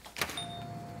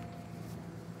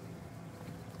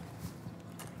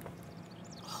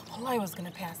 Well, I was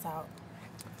gonna pass out.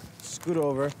 Scoot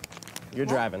over. You're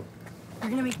driving. You're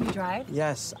gonna make me drive?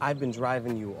 Yes, I've been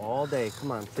driving you all day.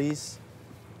 Come on, please.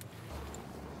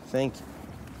 Thank you.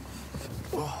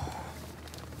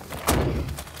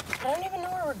 I don't even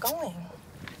know where we're going.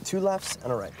 2 lefts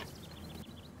and a right.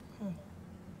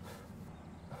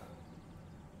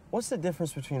 What's the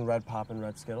difference between Red Pop and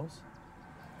Red Skittles?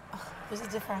 There's a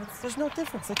difference. There's no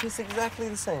difference. They taste exactly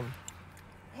the same.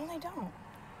 No, they don't.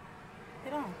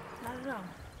 They don't. Not at all.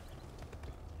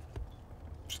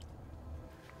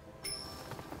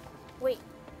 Wait,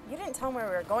 you didn't tell him where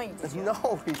we were going, did you?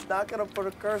 No, he's not gonna put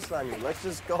a curse on you. Let's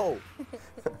just go.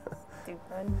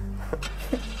 Stupid.